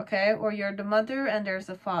figure, okay? Or you're the mother and there's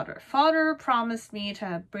a father. Father promised me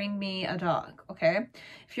to bring me a dog, okay?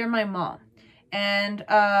 If you're my mom. And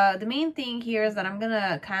the main thing here is that I'm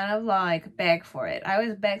gonna kind of like beg for it. I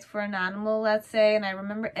always begged for an animal, let's say, and I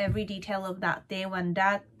remember every detail of that day when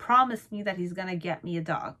Dad promised me that he's gonna get me a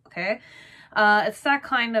dog, okay? It's that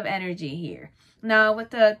kind of energy here. Now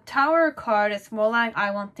with the Tower card, it's more like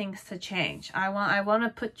I want things to change. I want to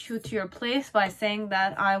put you to your place by saying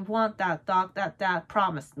that I want that dog that Dad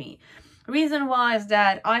promised me. Reason why is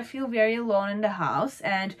that I feel very alone in the house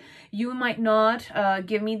and you might not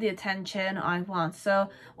give me the attention I want. So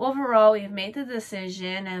overall, we've made the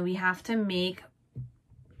decision and we have to make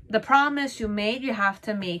the promise you made. You have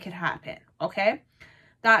to make it happen, okay?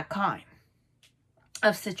 That kind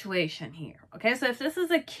of situation here, okay? So if this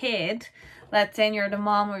is a kid, let's say you're the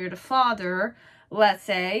mom or you're the father, let's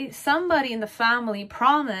say somebody in the family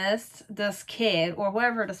promised this kid or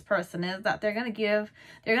whoever this person is that they're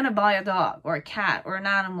gonna buy a dog or a cat or an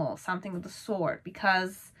animal, something of the sort,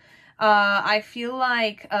 because I feel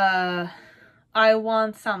like I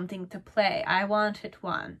want something to play. I wanted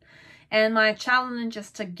one. And my challenge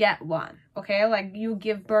is to get one, okay? Like you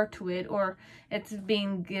give birth to it or it's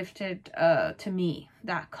being gifted to me,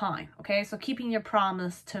 that kind, okay? So keeping your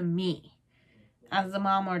promise to me as the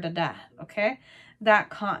mom or the dad, okay? That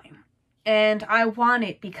kind. And I want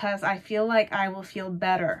it because I feel like I will feel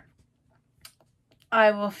better.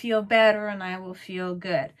 I will feel better and I will feel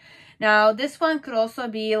good. Now, this one could also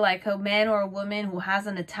be like a man or a woman who has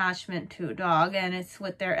an attachment to a dog and it's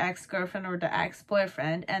with their ex-girlfriend or the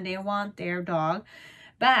ex-boyfriend and they want their dog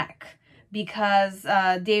back because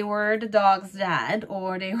they were the dog's dad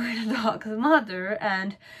or they were the dog's mother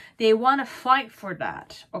and they want to fight for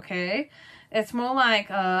that, okay? It's more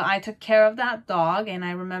like I took care of that dog and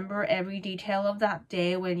I remember every detail of that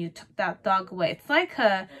day when you took that dog away. It's like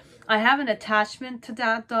a I have an attachment to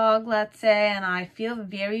that dog, let's say, and I feel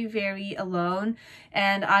very, very alone,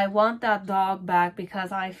 and I want that dog back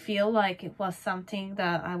because I feel like it was something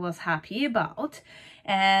that I was happy about.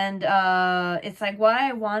 And it's like what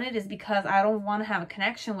I wanted is because I don't want to have a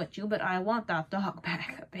connection with you, but I want that dog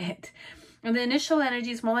back a bit. And the initial energy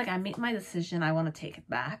is more like I made my decision, I want to take it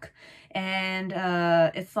back. And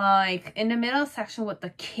it's like in the middle section with the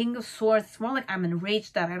King of Swords, it's more like I'm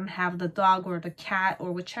enraged that I don't have the dog or the cat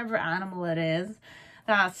or whichever animal it is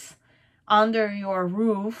that's under your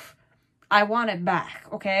roof. I want it back,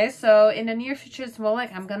 okay? So in the near future, it's more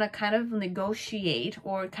like I'm gonna kind of negotiate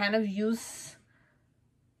or kind of use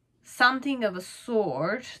something of a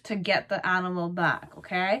sort to get the animal back,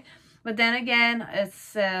 okay? But then again,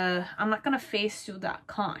 it's I'm not gonna face you that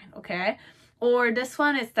kind, okay? Or this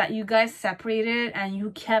one is that you guys separated and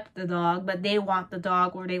you kept the dog, but they want the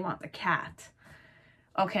dog or they want the cat,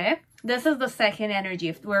 okay? This is the second energy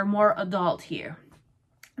if we're more adult here.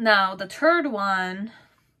 Now the third one,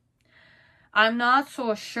 I'm not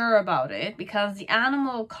so sure about it because the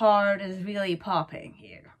animal card is really popping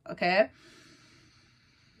here, okay?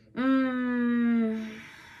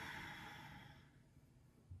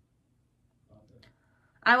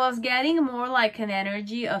 I was getting more like an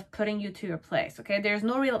energy of putting you to your place, okay? There's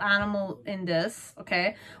no real animal in this,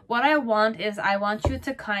 okay? What I want is I want you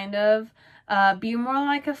to kind of be more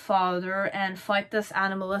like a father and fight this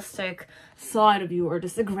animalistic side of you or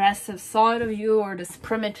this aggressive side of you or this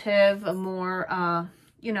primitive, more,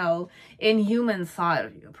 you know, inhuman side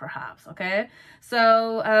of you perhaps, okay?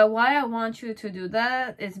 So why I want you to do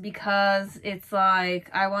that is because it's like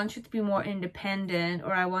I want you to be more independent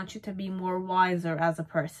or I want you to be more wiser as a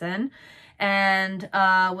person. And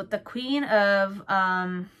with the Queen of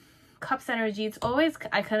Cups energy, it's always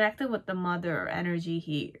I connected with the mother energy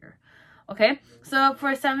here. Okay, so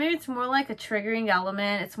for some of you, it's more like a triggering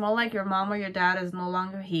element. It's more like your mom or your dad is no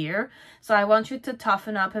longer here. So I want you to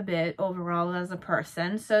toughen up a bit overall as a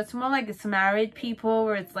person. So it's more like it's married people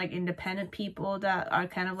or it's like independent people that are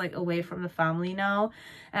kind of like away from the family now.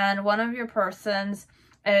 And one of your persons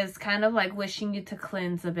is kind of like wishing you to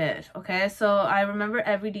cleanse a bit. Okay, so I remember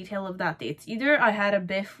every detail of that day. It's either I had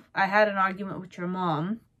an argument with your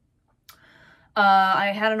mom.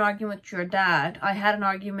 I had an argument with your dad. I had an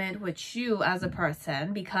argument with you as a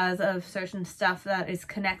person because of certain stuff that is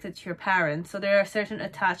connected to your parents. So there are certain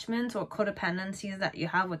attachments or codependencies that you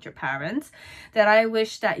have with your parents that I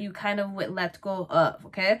wish that you kind of would let go of,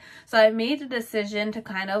 okay? So I made the decision to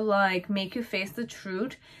kind of like make you face the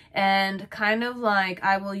truth and kind of like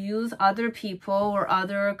I will use other people or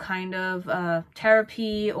other kind of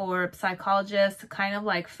therapy or psychologists to kind of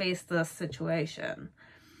like face the situation.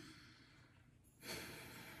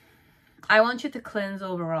 I want you to cleanse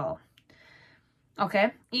overall,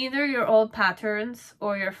 okay? Either your old patterns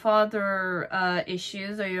or your father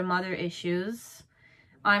issues or your mother issues.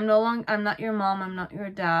 I'm not your mom, I'm not your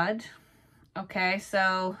dad, okay?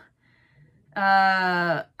 So,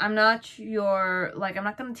 I'm not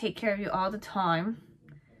gonna take care of you all the time.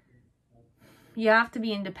 You have to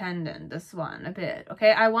be independent, this one, a bit,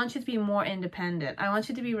 okay? I want you to be more independent. I want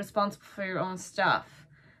you to be responsible for your own stuff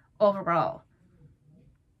overall.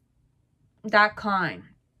 That kind.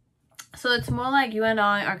 So it's more like you and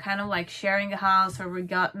I are kind of like sharing a house, or we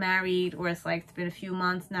got married, or it's like it's been a few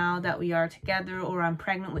months now that we are together, or I'm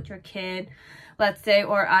pregnant with your kid, let's say,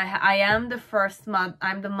 or I am the first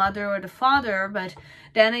I'm the mother or the father, but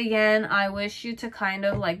then again, I wish you to kind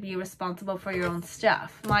of like be responsible for your own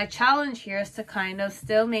stuff. My challenge here is to kind of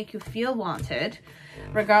still make you feel wanted,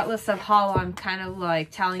 regardless of how I'm kind of like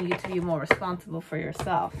telling you to be more responsible for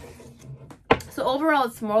yourself. So overall,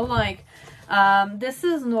 it's more like this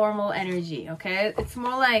is normal energy, okay? It's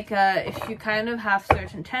more like if you kind of have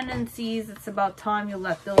certain tendencies, it's about time you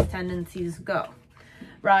let those tendencies go,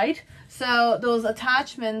 right? So those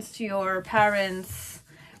attachments to your parents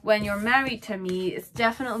when you're married to me, it's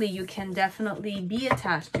definitely, you can definitely be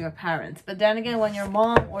attached to your parents. But then again, when your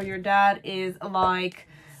mom or your dad is like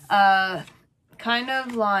kind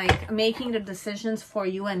of like making the decisions for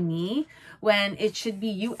you and me, when it should be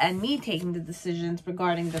you and me taking the decisions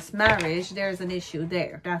regarding this marriage, there's an issue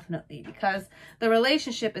there, definitely, because the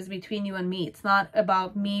relationship is between you and me. It's not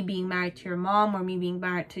about me being married to your mom or me being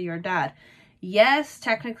married to your dad. Yes,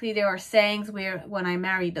 technically there are sayings where when I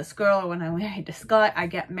marry this girl or when I marry this guy, I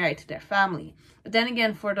get married to their family. But then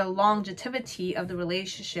again, for the longevity of the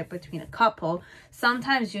relationship between a couple,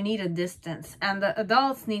 sometimes you need a distance, and the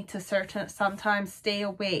adults need to sometimes stay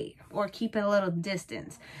away or keep a little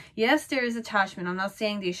distance. Yes, there is attachment. I'm not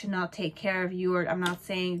saying they should not take care of you, or I'm not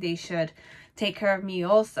saying they should take care of me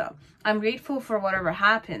also. I'm grateful for whatever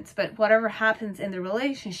happens, but whatever happens in the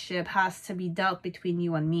relationship has to be dealt between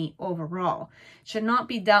you and me overall. It should not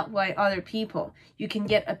be dealt by other people. You can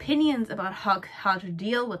get opinions about how to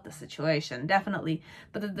deal with the situation, definitely,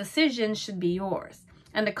 but the decision should be yours.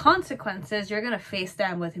 And the consequences, you're going to face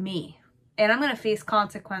them with me. And I'm going to face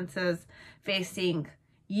consequences facing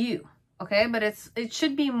you. Okay, but it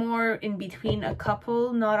should be more in between a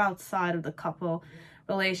couple, not outside of the couple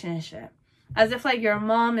relationship. As if like your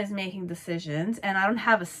mom is making decisions and I don't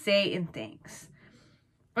have a say in things.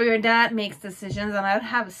 Or your dad makes decisions and I don't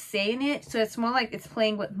have a say in it. So it's more like it's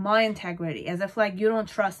playing with my integrity. As if like you don't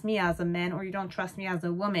trust me as a man or you don't trust me as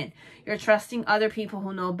a woman. You're trusting other people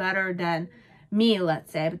who know better than me,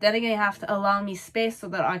 let's say. But then again, you have to allow me space so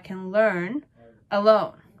that I can learn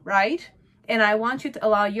alone, right? And I want you to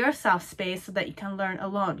allow yourself space so that you can learn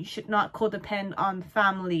alone. You should not codepend on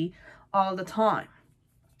family all the time.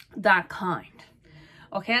 That kind.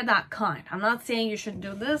 Okay, that kind. I'm not saying you should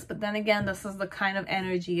do this, but then again, this is the kind of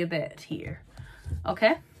energy a bit here.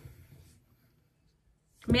 Okay?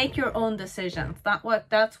 Make your own decisions.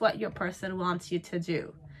 That's what your person wants you to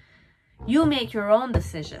do. You make your own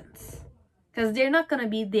decisions. Because they're not going to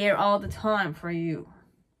be there all the time for you.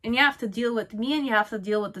 And you have to deal with me and you have to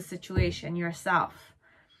deal with the situation yourself.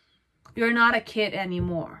 You're not a kid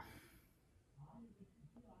anymore.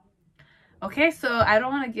 Okay, so I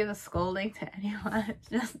don't want to give a scolding to anyone.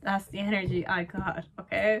 Just that's the energy I got,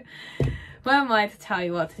 okay? Who am I to tell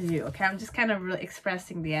you what to do, okay? I'm just kind of really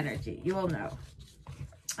expressing the energy. You will know.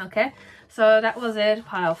 Okay, so that was it.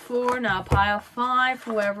 Pile 4. Now pile 5.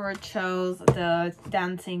 Whoever chose the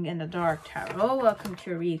Dancing in the Dark Tarot, welcome to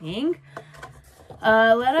your reading.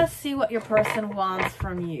 Let us see what your person wants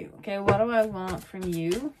from you. Okay, what do I want from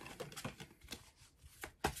you?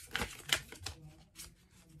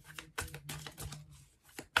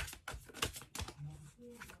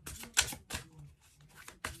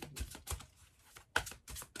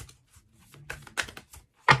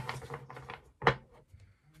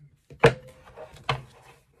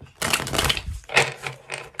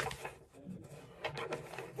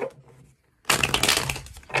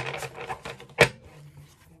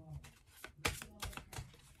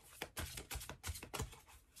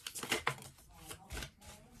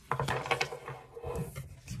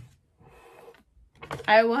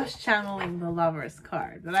 I was channeling the Lover's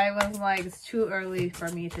card, but I was like, it's too early for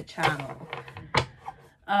me to channel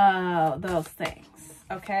those things.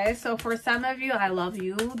 Okay, so for some of you, I love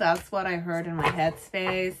you. That's what I heard in my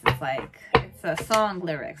headspace. It's like, it's a song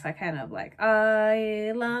lyrics. I kind of like,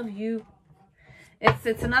 I love you.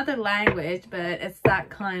 It's another language, but it's that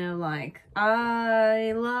kind of like,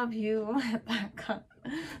 I love you. That kind.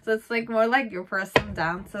 So it's like more like your person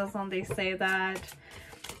dances when they say that.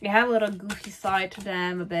 You have a little goofy side to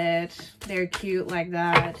them a bit. They're cute like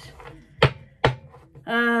that.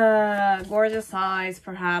 Gorgeous eyes,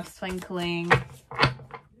 perhaps twinkling.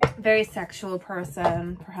 Very sexual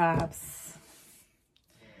person, perhaps.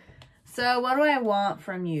 So what do I want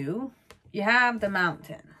from you? You have the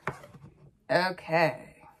Mountain.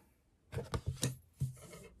 Okay.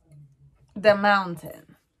 The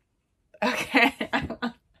Mountain. Okay.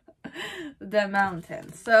 The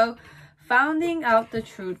Mountain. So finding out the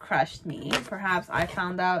truth crushed me. Perhaps I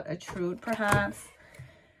found out a truth, perhaps.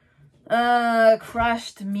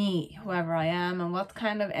 Crushed me, whoever I am. And what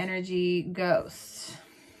kind of energy? Ghost.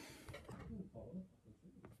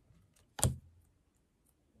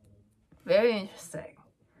 Very interesting.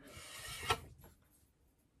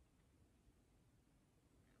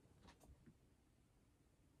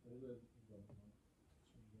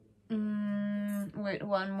 Wait,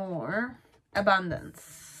 one more.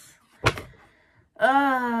 Abundance.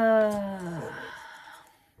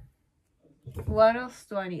 What else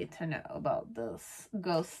do I need to know about this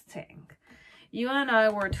ghosting? You and I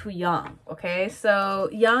were too young, okay? So,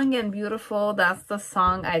 Young and Beautiful, that's the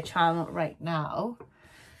song I channel right now.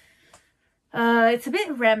 It's a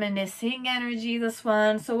bit reminiscing energy, this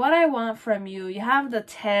one. So what I want from you, you have the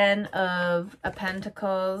 10 of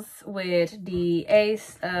Pentacles with the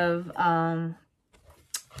Ace of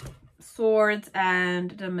Swords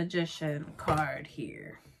and the Magician card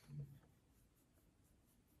here.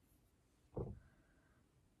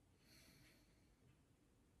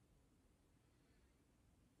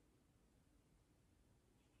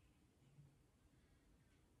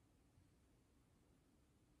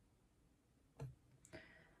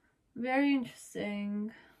 Very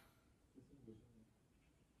interesting.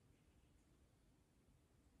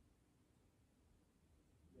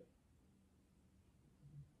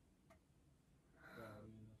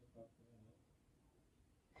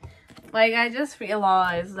 Like, I just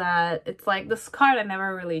realized that it's like this card, I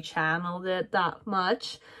never really channeled it that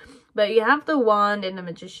much. But you have the wand in the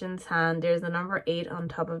magician's hand. There's the number 8 on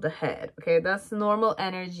top of the head. Okay, that's normal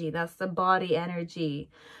energy. That's the body energy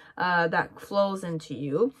that flows into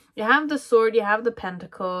you. You have the sword, you have the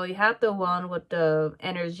pentacle, you have the wand with the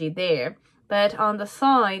energy there. But on the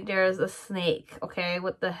side, there's a snake, okay,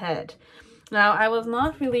 with the head. Now, I was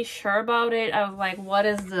not really sure about it. I was like, what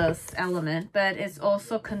is this element? But it's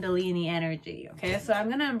also Kundalini energy, okay? So I'm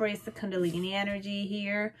going to embrace the Kundalini energy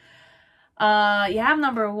here. You have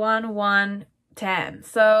number 1, 1, 10.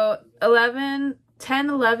 So 11, 10,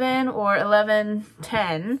 11 or 11,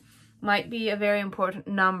 10 might be a very important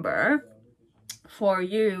number for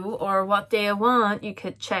you, or what they want. You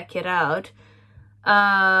could check it out.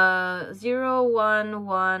 0, 1,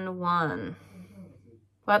 1, 1.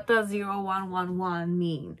 What does 0, 1, 1, 1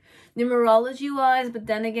 mean? Numerology wise, but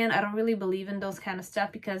then again, I don't really believe in those kind of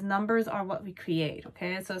stuff because numbers are what we create,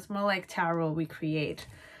 okay? So it's more like tarot we create.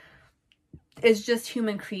 It's just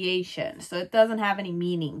human creation, so it doesn't have any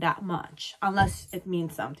meaning that much unless it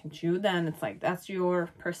means something to you. Then it's like, that's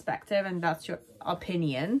your perspective and that's your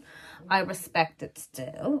opinion. I respect it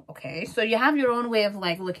still, okay? So you have your own way of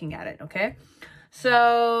like looking at it, okay?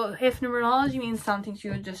 So if numerology means something to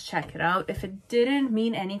you, just check it out. If it didn't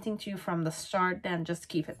mean anything to you from the start, then just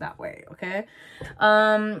keep it that way, okay?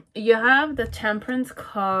 You have the Temperance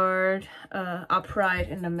card upright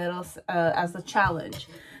in the middle as a challenge.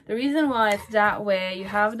 The reason why it's that way, you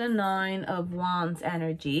have the 9 of Wands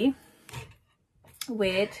energy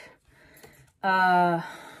with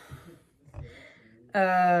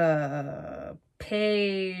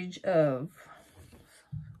Page of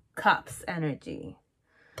Cups energy.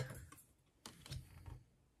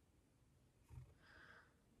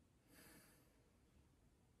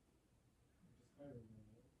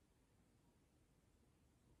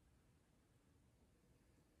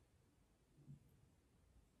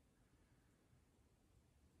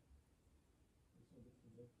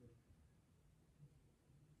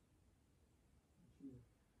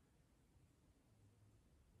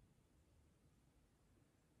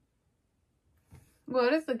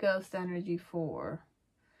 What is the ghost energy for?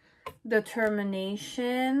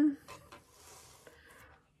 Determination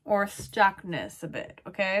or stuckness a bit,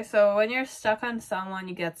 okay? So when you're stuck on someone,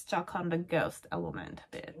 you get stuck on the ghost element a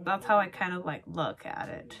bit. That's how I kind of like look at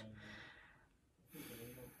it.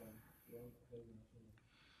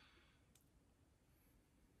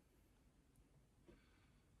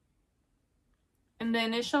 In the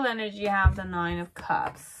initial energy, you have the 9 of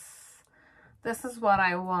Cups. This is what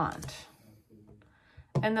I want.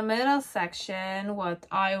 In the middle section, what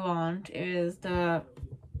I want is the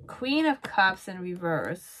Queen of Cups in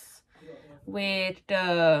reverse with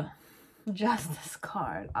the Justice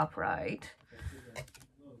card upright.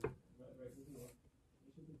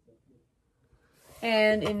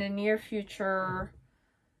 And in the near future,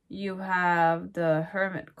 you have the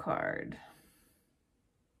Hermit card.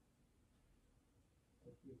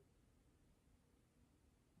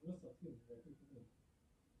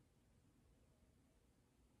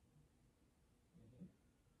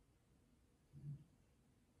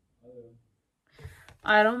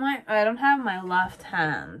 I don't have my left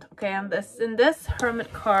hand. Okay, in this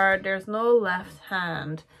Hermit card, there's no left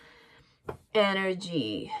hand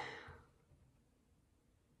energy.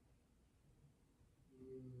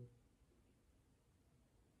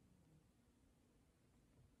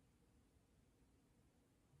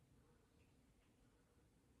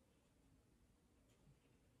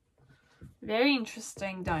 Very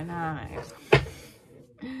interesting dynamic.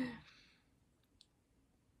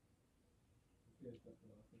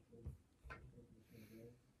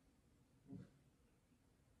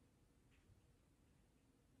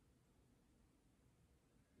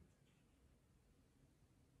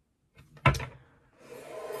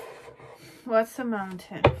 What's the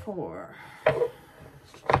mountain for?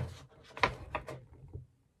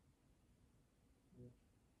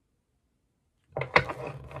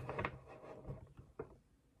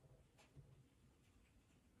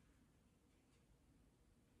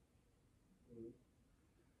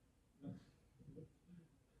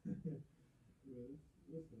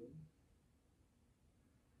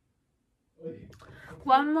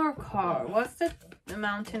 One more card. What's the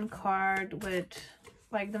mountain card with,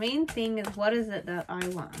 like, the main thing is what is it that I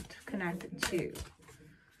want connected to?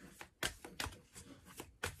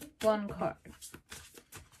 One card.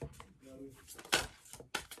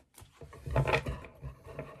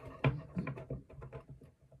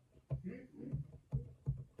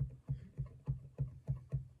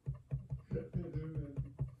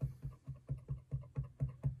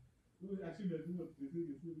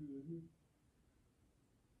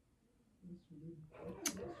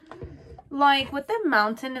 Like with the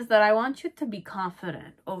mountain is that I want you to be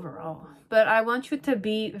confident overall, but I want you to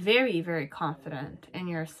be very, very confident in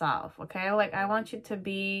yourself, okay? Like I want you to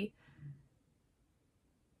be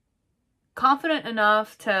confident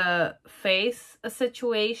enough to face a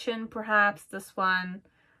situation, perhaps this one.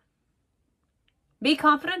 Be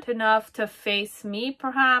confident enough to face me,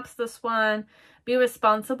 perhaps this one. Be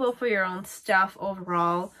responsible for your own stuff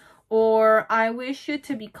overall. Or I wish you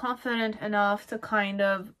to be confident enough to kind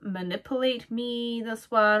of manipulate me, this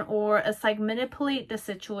one. Or it's like manipulate the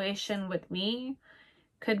situation with me.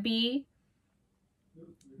 Could be.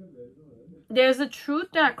 There's a truth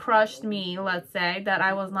that crushed me, let's say, that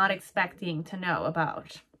I was not expecting to know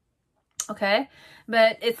about. Okay?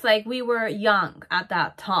 But it's like we were young at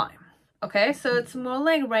that time. Okay? So it's more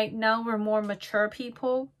like right now we're more mature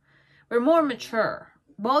people. We're more mature.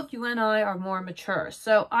 Both you and I are more mature.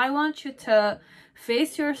 So I want you to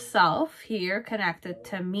face yourself here connected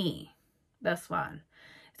to me. This one.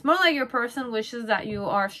 It's more like your person wishes that you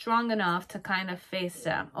are strong enough to kind of face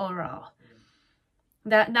them overall.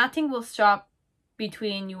 That nothing will stop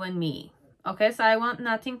between you and me. Okay, so I want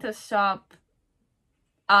nothing to stop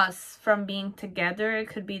us from being together. It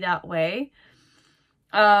could be that way.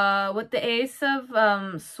 With the Ace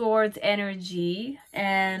of Swords energy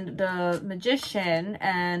and the Magician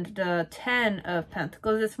and the 10 of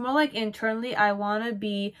Pentacles, it's more like internally I want to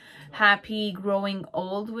be happy growing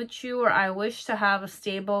old with you, or I wish to have a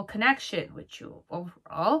stable connection with you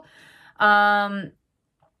overall. On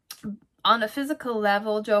a physical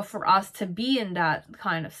level, Joe, for us to be in that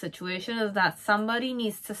kind of situation is that somebody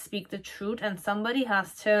needs to speak the truth and somebody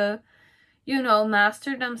has to, you know,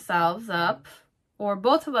 master themselves up. Or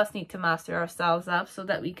both of us need to master ourselves up so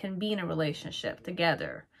that we can be in a relationship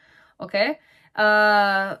together. Okay?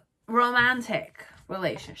 Romantic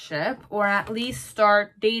relationship. Or at least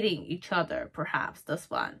start dating each other, perhaps. This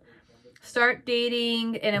one. Start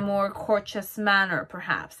dating in a more courteous manner,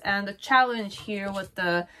 perhaps. And the challenge here with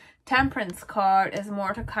the Temperance card is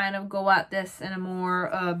more to kind of go at this in a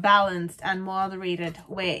more balanced and moderated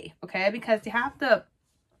way. Okay? Because you have the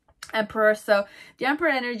Emperor, so the Emperor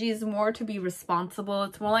energy is more to be responsible.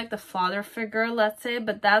 It's more like the father figure, let's say,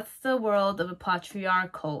 but that's the world of a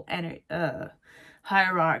patriarchal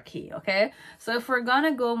hierarchy. Okay, so if we're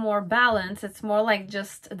gonna go more balanced, it's more like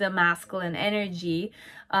just the masculine energy.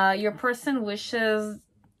 Your person wishes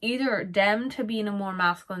either them to be in a more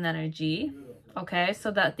masculine energy, okay,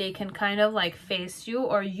 so that they can kind of like face you,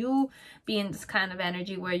 or you be in this kind of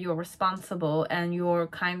energy where you're responsible and you're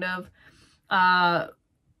kind of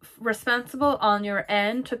responsible on your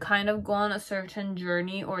end to kind of go on a certain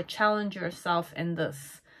journey or challenge yourself in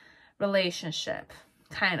this relationship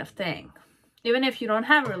kind of thing. Even if you don't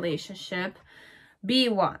have a relationship, be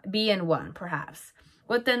in one perhaps.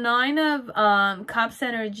 With the 9 of Cups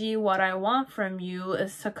energy, what I want from you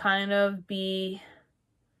is to kind of be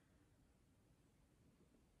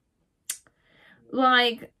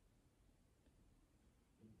like,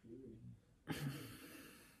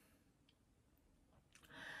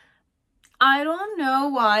 I don't know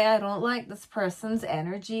why I don't like this person's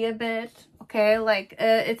energy a bit, okay? Like,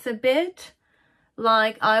 it's a bit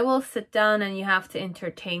like I will sit down and you have to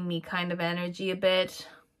entertain me kind of energy a bit,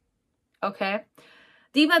 okay?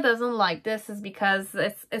 Diva doesn't like this is because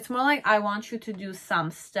it's more like I want you to do some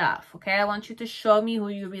stuff, okay? I want you to show me who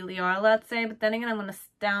you really are, let's say, but then again, I'm going to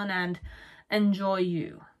sit down and enjoy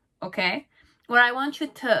you, okay? Where I want you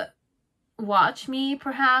to watch me,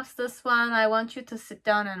 perhaps this one, I want you to sit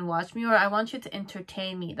down and watch me, or I want you to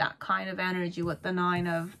entertain me, that kind of energy with the 9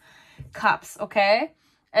 of Cups, okay?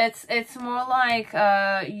 It's more like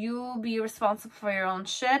you be responsible for your own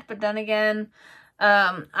shit, but then again,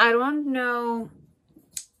 I don't know,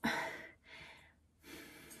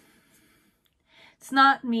 it's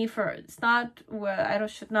not me it's not where I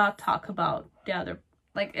should not talk about the other.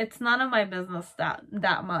 Like, it's none of my business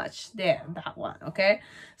that much there, that one, okay?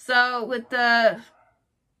 So, with the,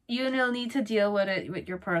 you'll need to deal with it with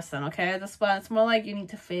your person, okay? This one, it's more like you need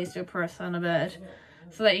to face your person a bit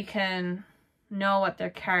so that you can know what their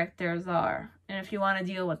characters are and if you want to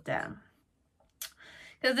deal with them.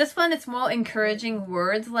 Because this one, it's more encouraging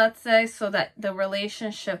words, let's say, so that the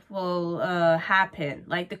relationship will happen.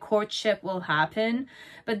 Like, the courtship will happen.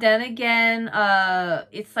 But then again,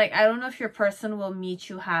 it's like, I don't know if your person will meet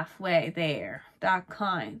you halfway there. That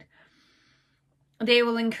kind. They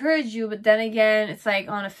will encourage you, but then again, it's like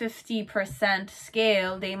on a 50%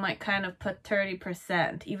 scale, they might kind of put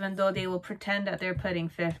 30%, even though they will pretend that they're putting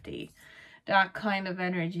 50. that kind of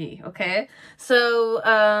energy. Okay, so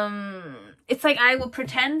it's like I will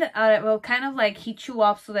pretend I will kind of like heat you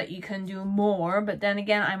up so that you can do more, but then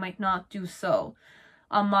again I might not do so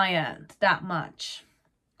on my end that much.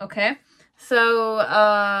 Okay, so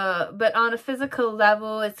but on a physical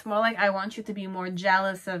level, it's more like I want you to be more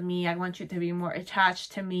jealous of me, I want you to be more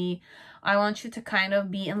attached to me, I want you to kind of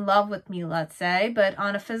be in love with me, let's say. But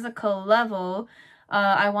on a physical level,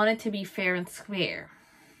 I want it to be fair and square.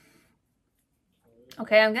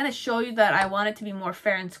 Okay, I'm going to show you that I want it to be more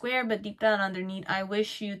fair and square, but deep down underneath, I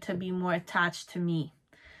wish you to be more attached to me.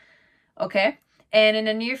 Okay, and in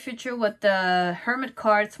the near future with the Hermit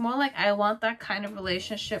card, it's more like I want that kind of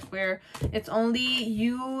relationship where it's only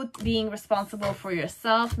you being responsible for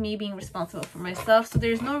yourself, me being responsible for myself. So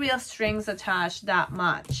there's no real strings attached that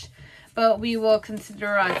much, but we will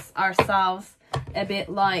consider ourselves a bit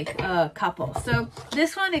like a couple. So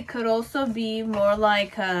this one, it could also be more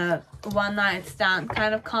like a one night stand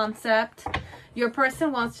kind of concept. Your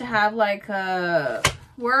person wants to have like a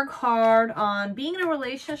work hard on being in a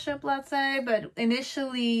relationship, let's say, but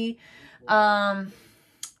initially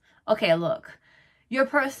okay, look, your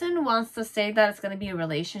person wants to say that it's going to be a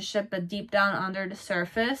relationship, but deep down under the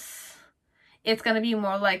surface it's going to be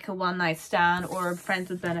more like a one night stand or friends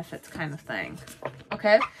with benefits kind of thing.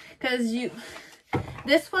 Okay, because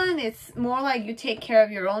this one, it's more like you take care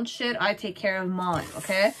of your own shit, I take care of mine.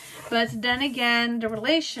 Okay, but then again, the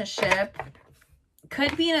relationship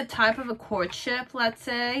could be in a type of a courtship, let's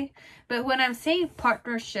say. But when I'm saying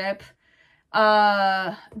partnership,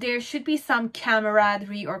 there should be some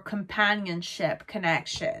camaraderie or companionship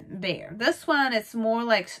connection there. This one, it's more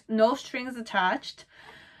like no strings attached.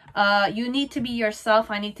 You need to be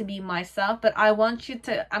yourself, I need to be myself, but I want you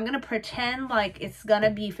to, I'm gonna pretend like it's gonna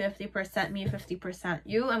be 50% me, 50%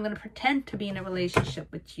 you. I'm gonna pretend to be in a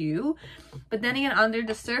relationship with you, but then again, under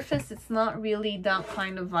the surface, it's not really that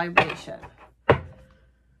kind of vibration.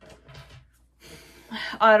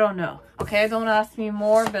 I don't know. Okay, don't ask me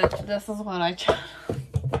more, but this is what I chose.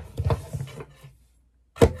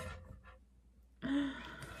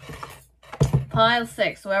 Pile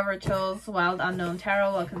 6, whoever chose Wild Unknown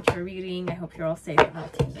Tarot, welcome to your reading. I hope you're all safe and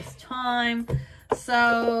healthy this time.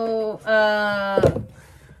 So,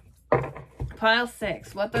 pile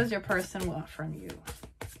 6, what does your person want from you?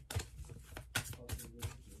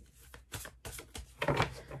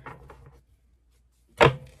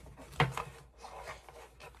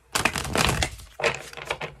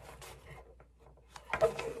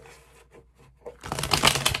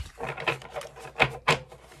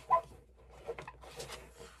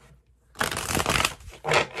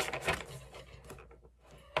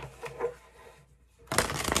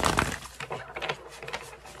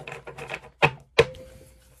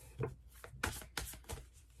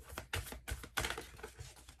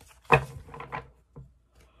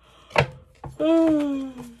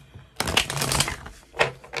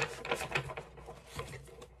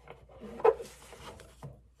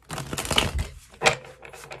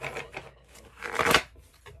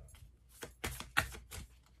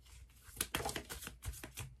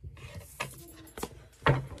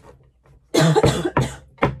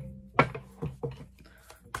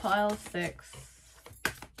 Pile 6.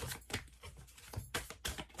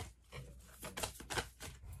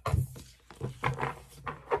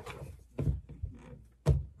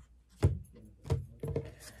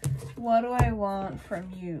 What do I want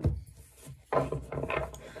from you?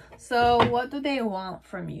 So what do they want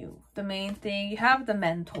from you? The main thing, you have the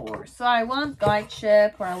mentor. So I want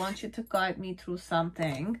guideship, or I want you to guide me through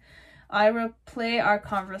something. I replay our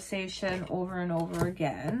conversation over and over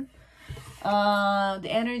again. The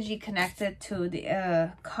energy connected to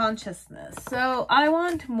the consciousness. So I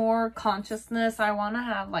want more consciousness. I want to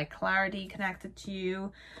have like clarity connected to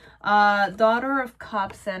you. Daughter of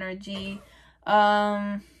Cups energy.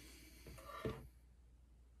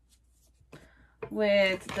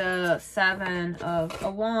 With the 7 of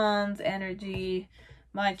Wands energy,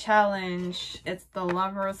 my challenge, it's the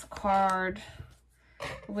Lover's card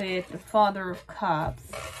with the Father of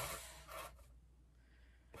Cups.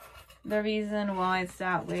 The reason why it's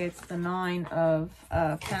that way, it's the 9 of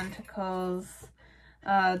Pentacles.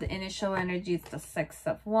 The initial energy is the 6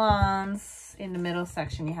 of Wands. In the middle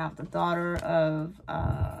section, you have the Daughter of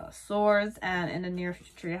Swords. And in the near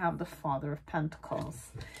future, you have the Father of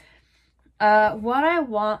Pentacles. What I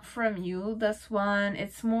want from you, this one,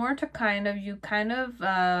 it's more to kind of, you kind of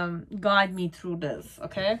guide me through this,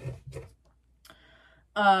 okay?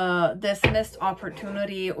 This missed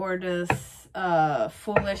opportunity, or this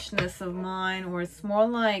foolishness of mine, or it's more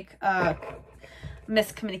like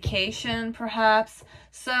miscommunication perhaps.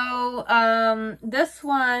 So this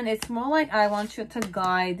one, it's more like I want you to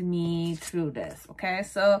guide me through this, okay?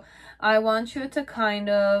 So I want you to kind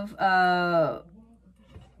of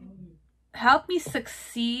help me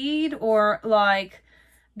succeed, or like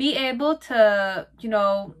be able to, you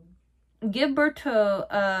know, give birth to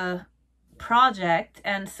a project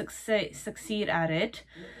and succeed at it.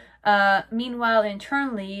 Meanwhile,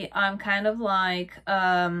 internally, I'm kind of like,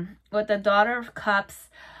 with the Daughter of Cups,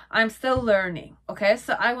 I'm still learning, okay?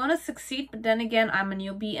 So I want to succeed, but then again, I'm a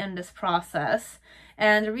newbie in this process.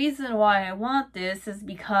 And the reason why I want this is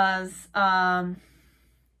because I'm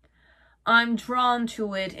drawn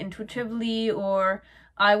to it intuitively, or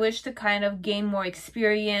I wish to kind of gain more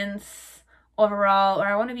experience overall, or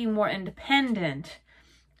I want to be more independent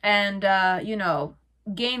and, you know,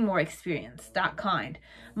 gain more experience, that kind.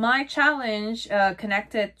 My challenge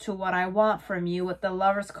connected to what I want from you with the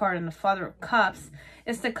Lover's card and the Father of Cups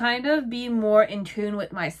is to kind of be more in tune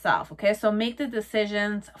with myself, okay? So make the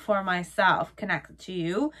decisions for myself connected to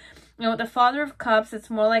you. You know, with the Father of Cups, it's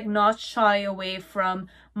more like not shy away from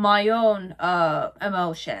my own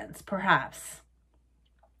emotions, perhaps,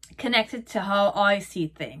 connected to how I see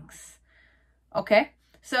things, okay?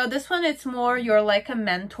 So this one, it's more you're like a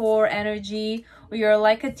mentor energy, or you're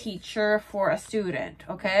like a teacher for a student,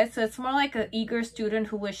 okay? So it's more like an eager student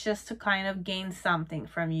who wishes to kind of gain something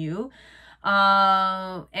from you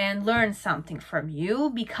and learn something from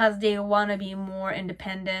you, because they want to be more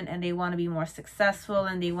independent and they want to be more successful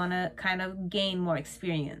and they want to kind of gain more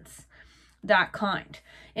experience, that kind.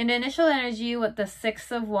 In the initial energy with the Six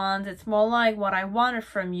of Wands, it's more like what I wanted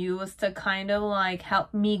from you is to kind of like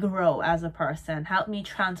help me grow as a person, help me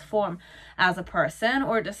transform as a person,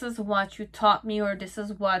 or this is what you taught me, or this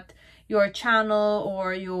is what your channel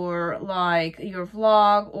or your like your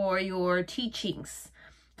vlog or your teachings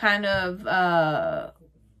kind of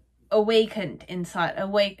awoken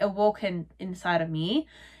inside of me.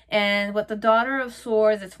 And with the Daughter of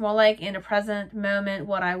Swords, it's more like in the present moment,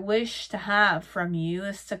 what I wish to have from you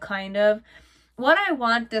is to kind of, what I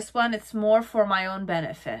want, this one, it's more for my own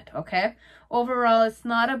benefit, okay? Overall, it's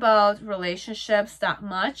not about relationships that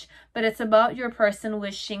much, but it's about your person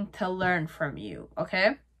wishing to learn from you,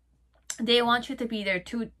 okay? They want you to be their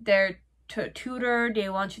tutor, they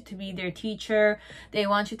want you to be their teacher, they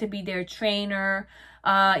want you to be their trainer.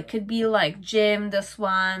 It could be like gym, this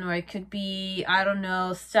one, or it could be, I don't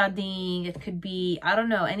know, studying. It could be, I don't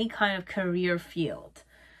know, any kind of career field.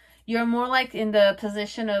 You're more like in the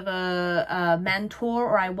position of a mentor,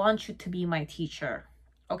 or I want you to be my teacher,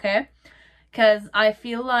 okay? Because I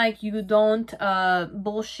feel like you don't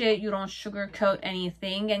bullshit, you don't sugarcoat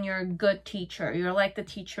anything, and you're a good teacher. You're like the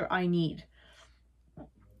teacher I need.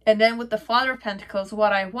 And then with the Father of Pentacles,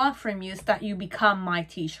 what I want from you is that you become my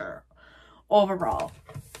teacher overall,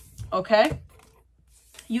 okay?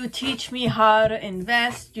 You teach me how to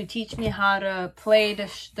invest, you teach me how to play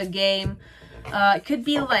the game. It could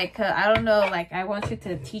be like, I don't know, like I want you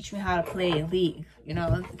to teach me how to play a league, you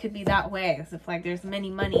know? It could be that way, as if like there's many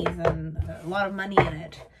monies and a lot of money in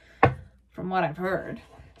it, from what I've heard.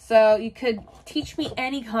 So you could teach me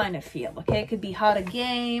any kind of field, okay? It could be how to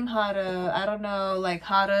game, how to, I don't know, like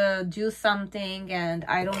how to do something, and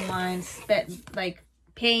I don't mind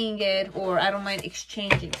paying it, or I don't mind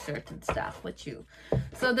exchanging certain stuff with you.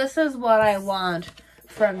 So this is what I want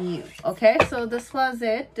from you, okay? So this was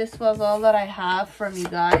it. This was all that I have from you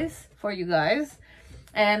guys, for you guys.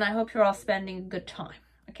 And I hope you're all spending a good time,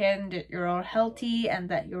 okay? And that you're all healthy, and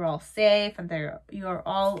that you're all safe, and that you're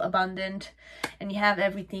all abundant, and you have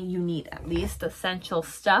everything you need, at least essential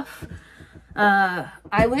stuff.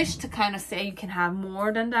 I wish to kind of say you can have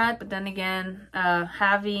more than that, but then again,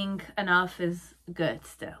 having enough is good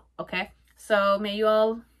still, okay? So may you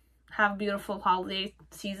all have a beautiful holiday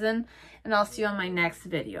season, and I'll see you on my next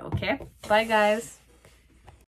video, okay? Bye guys.